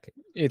 exactly.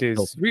 It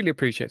is really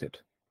appreciated.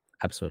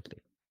 Absolutely.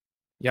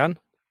 Jan?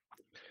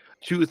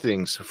 Two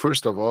things.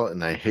 First of all,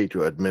 and I hate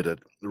to admit it,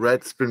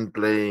 Red's been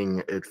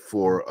playing it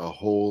for a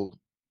whole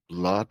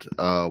lot.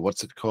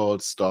 What's it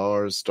called?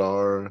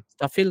 Starfield.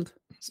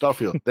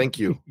 Starfield. Thank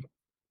you.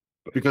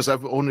 Because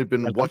I've only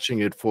been watching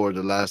it for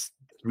the last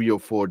 3 or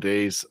 4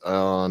 days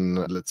on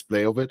Let's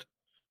Play of it.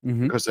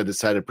 Because I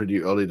decided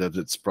pretty early that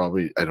it's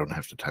probably I don't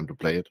have the time to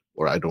play it,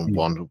 or I don't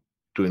want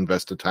to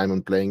invest the time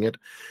in playing it.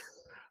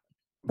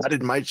 But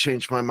it might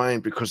change my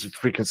mind because it's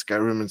freaking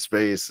Skyrim in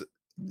space.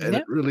 And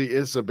it really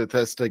is a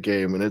Bethesda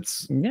game, and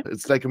it's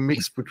like a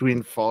mix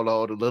between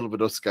Fallout, a little bit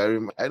of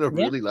Skyrim. I don't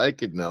really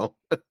like it now.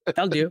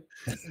 Told you.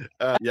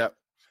 Yeah.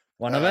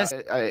 One of us.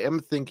 I am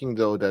thinking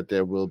though that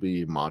there will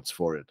be mods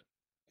for it.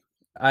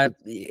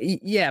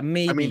 Yeah,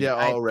 maybe. I mean, there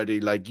are already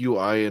like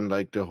UI and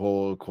like the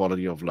whole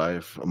quality of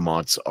life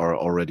mods are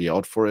already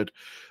out for it.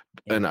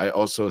 Yeah. And I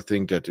also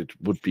think that it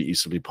would be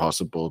easily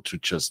possible to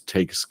just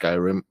take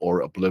Skyrim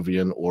or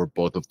Oblivion or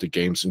both of the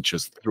games and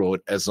just throw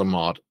it as a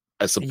mod,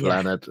 as a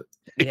planet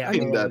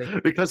in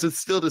that, because it's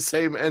still the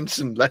same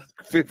engine like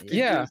 50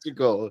 years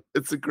ago.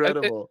 It's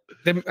incredible.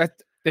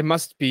 There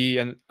must be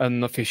an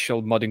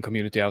unofficial modding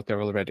community out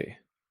there already.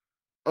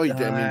 Oh, yeah, I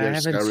mean,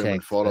 there's Skyrim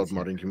and Fallout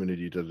modding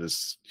community that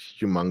is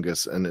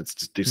humongous, and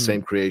it's the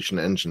same creation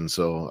engine.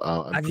 So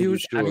have you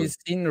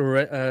seen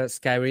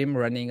Skyrim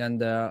running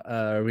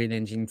under Real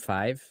Engine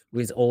 5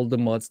 with all the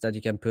mods that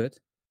you can put?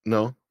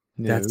 No.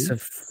 That's a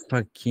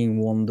fucking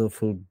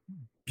wonderful,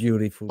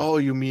 beautiful. Oh,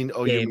 you mean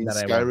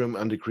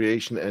Skyrim and the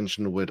creation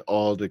engine with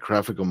all the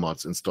graphical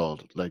mods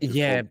installed? Like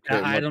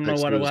I don't know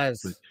what it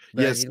was.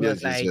 Yes,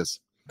 yes.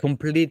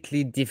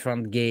 Completely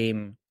different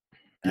game.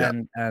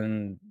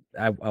 And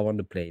I want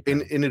to play it.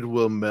 And it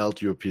will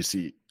melt your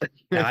PC.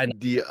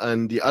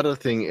 The other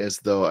thing is,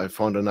 though, I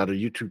found another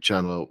YouTube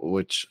channel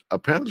which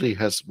apparently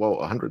has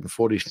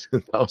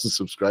 140,000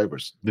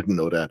 subscribers. Didn't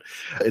know that.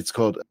 It's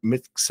called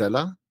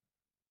Mixella,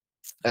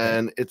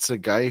 and it's a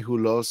guy who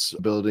loves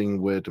building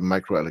with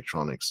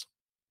microelectronics.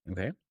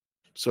 Okay.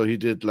 So he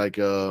did like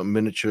a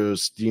miniature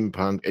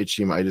steampunk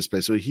HDMI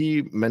display. So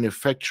he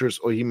manufactures,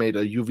 or he made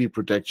a UV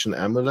protection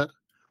amulet,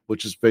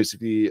 which is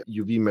basically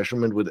UV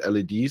measurement with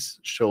LEDs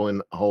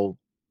showing how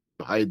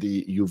high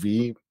the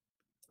UV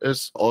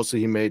is. Also,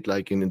 he made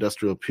like an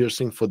industrial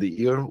piercing for the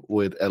ear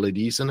with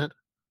LEDs in it.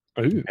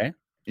 Okay.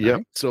 Yeah.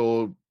 Nice.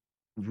 So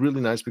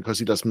really nice because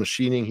he does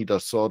machining, he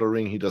does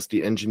soldering, he does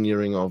the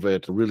engineering of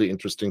it. Really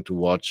interesting to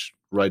watch,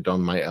 right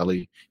down my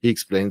alley. He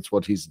explains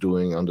what he's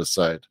doing on the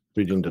side.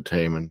 Really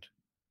entertainment.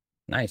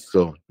 Nice.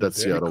 So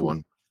that's the other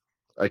one.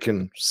 I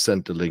can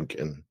send the link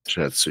in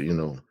chat so you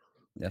know.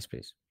 Yes,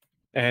 please.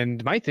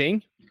 And my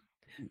thing,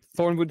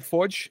 Thornwood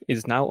Forge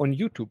is now on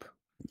YouTube.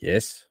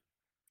 Yes.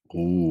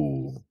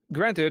 Ooh.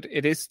 Granted,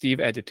 it is Steve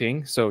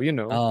editing, so you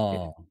know.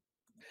 Oh.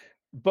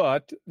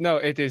 But no,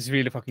 it is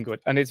really fucking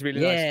good. And it's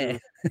really nice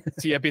to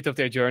see a bit of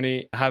their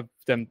journey, have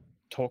them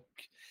talk.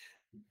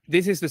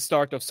 This is the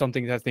start of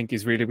something that I think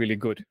is really, really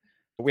good.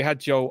 We had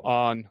Joe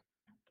on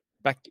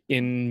back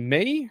in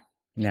May,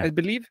 I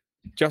believe,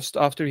 just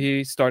after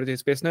he started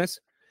his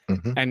business.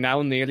 Mm-hmm. And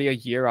now nearly a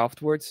year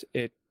afterwards,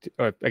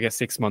 or I guess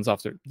 6 months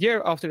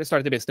year after they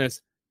started the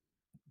business,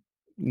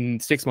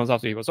 6 months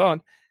after he was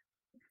on,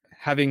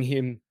 having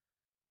him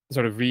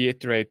sort of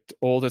reiterate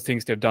all the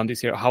things they've done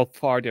this year, how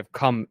far they've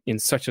come in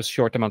such a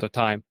short amount of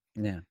time.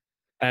 Yeah.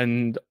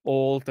 And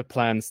all the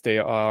plans they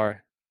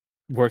are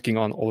working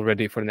on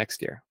already for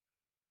next year.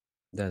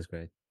 That's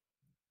great.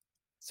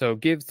 So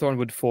give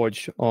Thornwood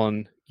Forge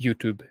on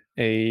YouTube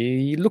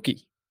a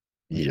looky.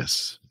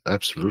 Yes,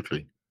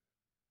 absolutely.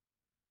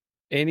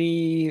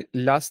 Any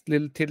last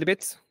little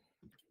tidbits?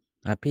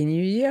 Happy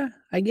New Year,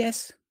 I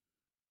guess.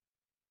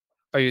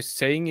 Are you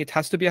saying it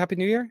has to be a Happy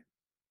New Year?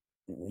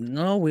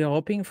 No, we are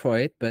hoping for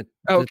it, but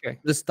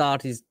the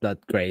start is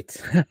not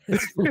great.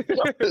 It's not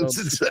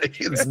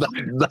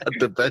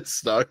the best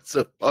start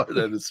so far,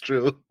 that is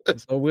true.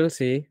 So we'll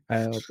see.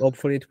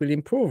 Hopefully it will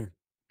improve.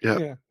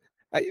 Yeah.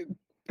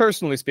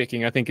 Personally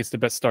speaking, I think it's the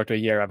best start of a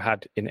year I've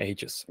had in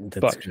ages.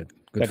 That's good.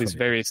 That is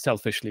very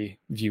selfishly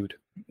viewed.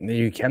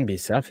 You can be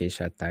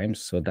selfish at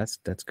times, so that's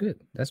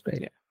good. That's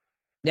great.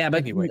 Yeah,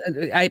 but anyway.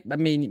 I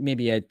mean,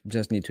 maybe I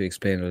just need to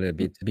explain a little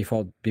bit.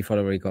 Before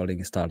the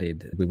recording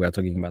started, we were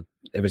talking about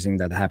everything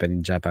that happened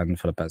in Japan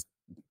for the past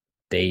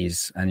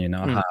days, and you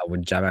know how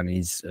Japan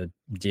is a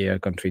dear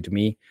country to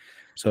me.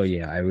 So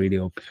yeah, I really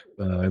hope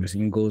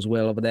everything goes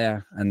well over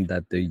there and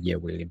that the year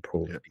will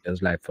improve,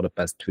 because like for the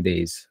past 2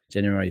 days,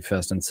 January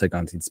 1st and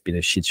 2nd, it's been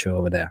a shit show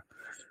over there.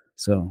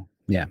 So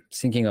yeah,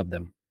 thinking of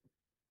them.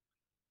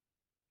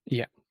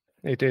 Yeah,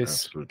 it is.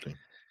 Absolutely.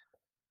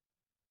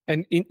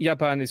 And in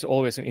Japan is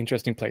always an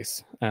interesting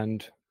place,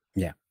 and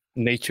yeah,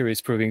 nature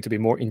is proving to be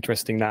more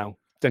interesting now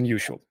than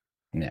usual.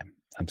 Yeah,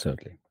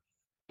 absolutely.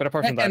 But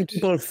apart from that, and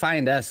people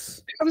find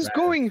us. I was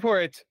going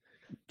for it.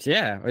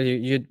 Yeah, well,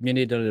 you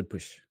need a little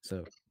push.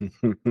 So there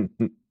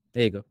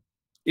you go.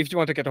 If you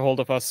want to get a hold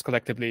of us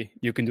collectively,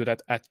 you can do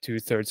that at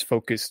 2/3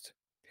 Focused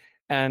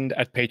and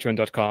at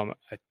patreon.com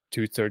at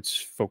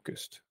 2/3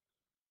 Focused.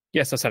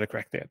 Yes, I said it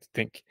correctly, I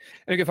think.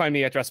 And you can find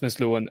me at Rasmus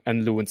Luen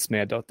and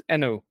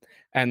luensmed.no.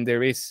 And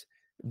there is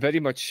very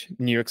much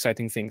new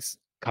exciting things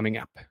coming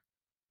up.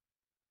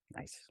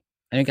 Nice.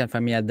 And you can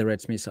find me at the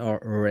Red Smith or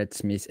Red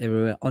Smith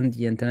everywhere on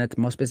the internet,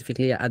 more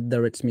specifically at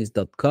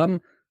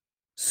theredsmith.com.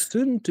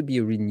 Soon to be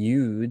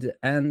renewed,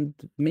 and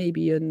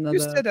maybe another. You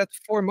said that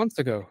 4 months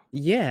ago.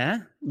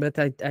 Yeah, but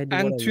I did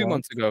and 2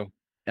 months ago.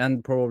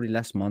 And probably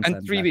last month.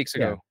 And 3 weeks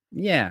ago.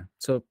 Yeah.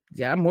 So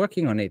yeah, I'm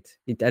working on it.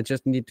 I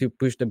just need to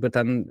push the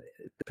button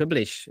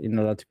publish in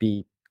order to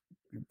be.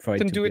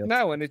 Then do it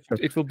now, and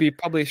it will be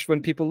published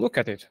when people look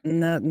at it.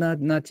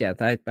 Not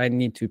yet. I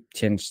need to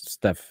change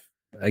stuff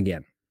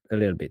again a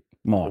little bit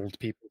more. Old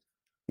people.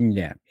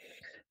 Yeah.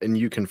 And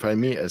you can find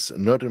me as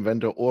Nerd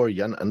Inventor or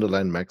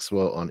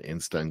Jan_Maxwell on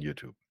Insta and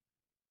YouTube.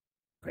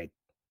 Great.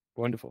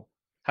 Wonderful.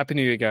 Happy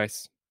New Year,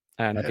 guys.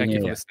 And thank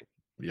you for listening.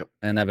 Yep.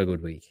 And have a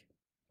good week.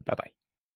 Bye-bye.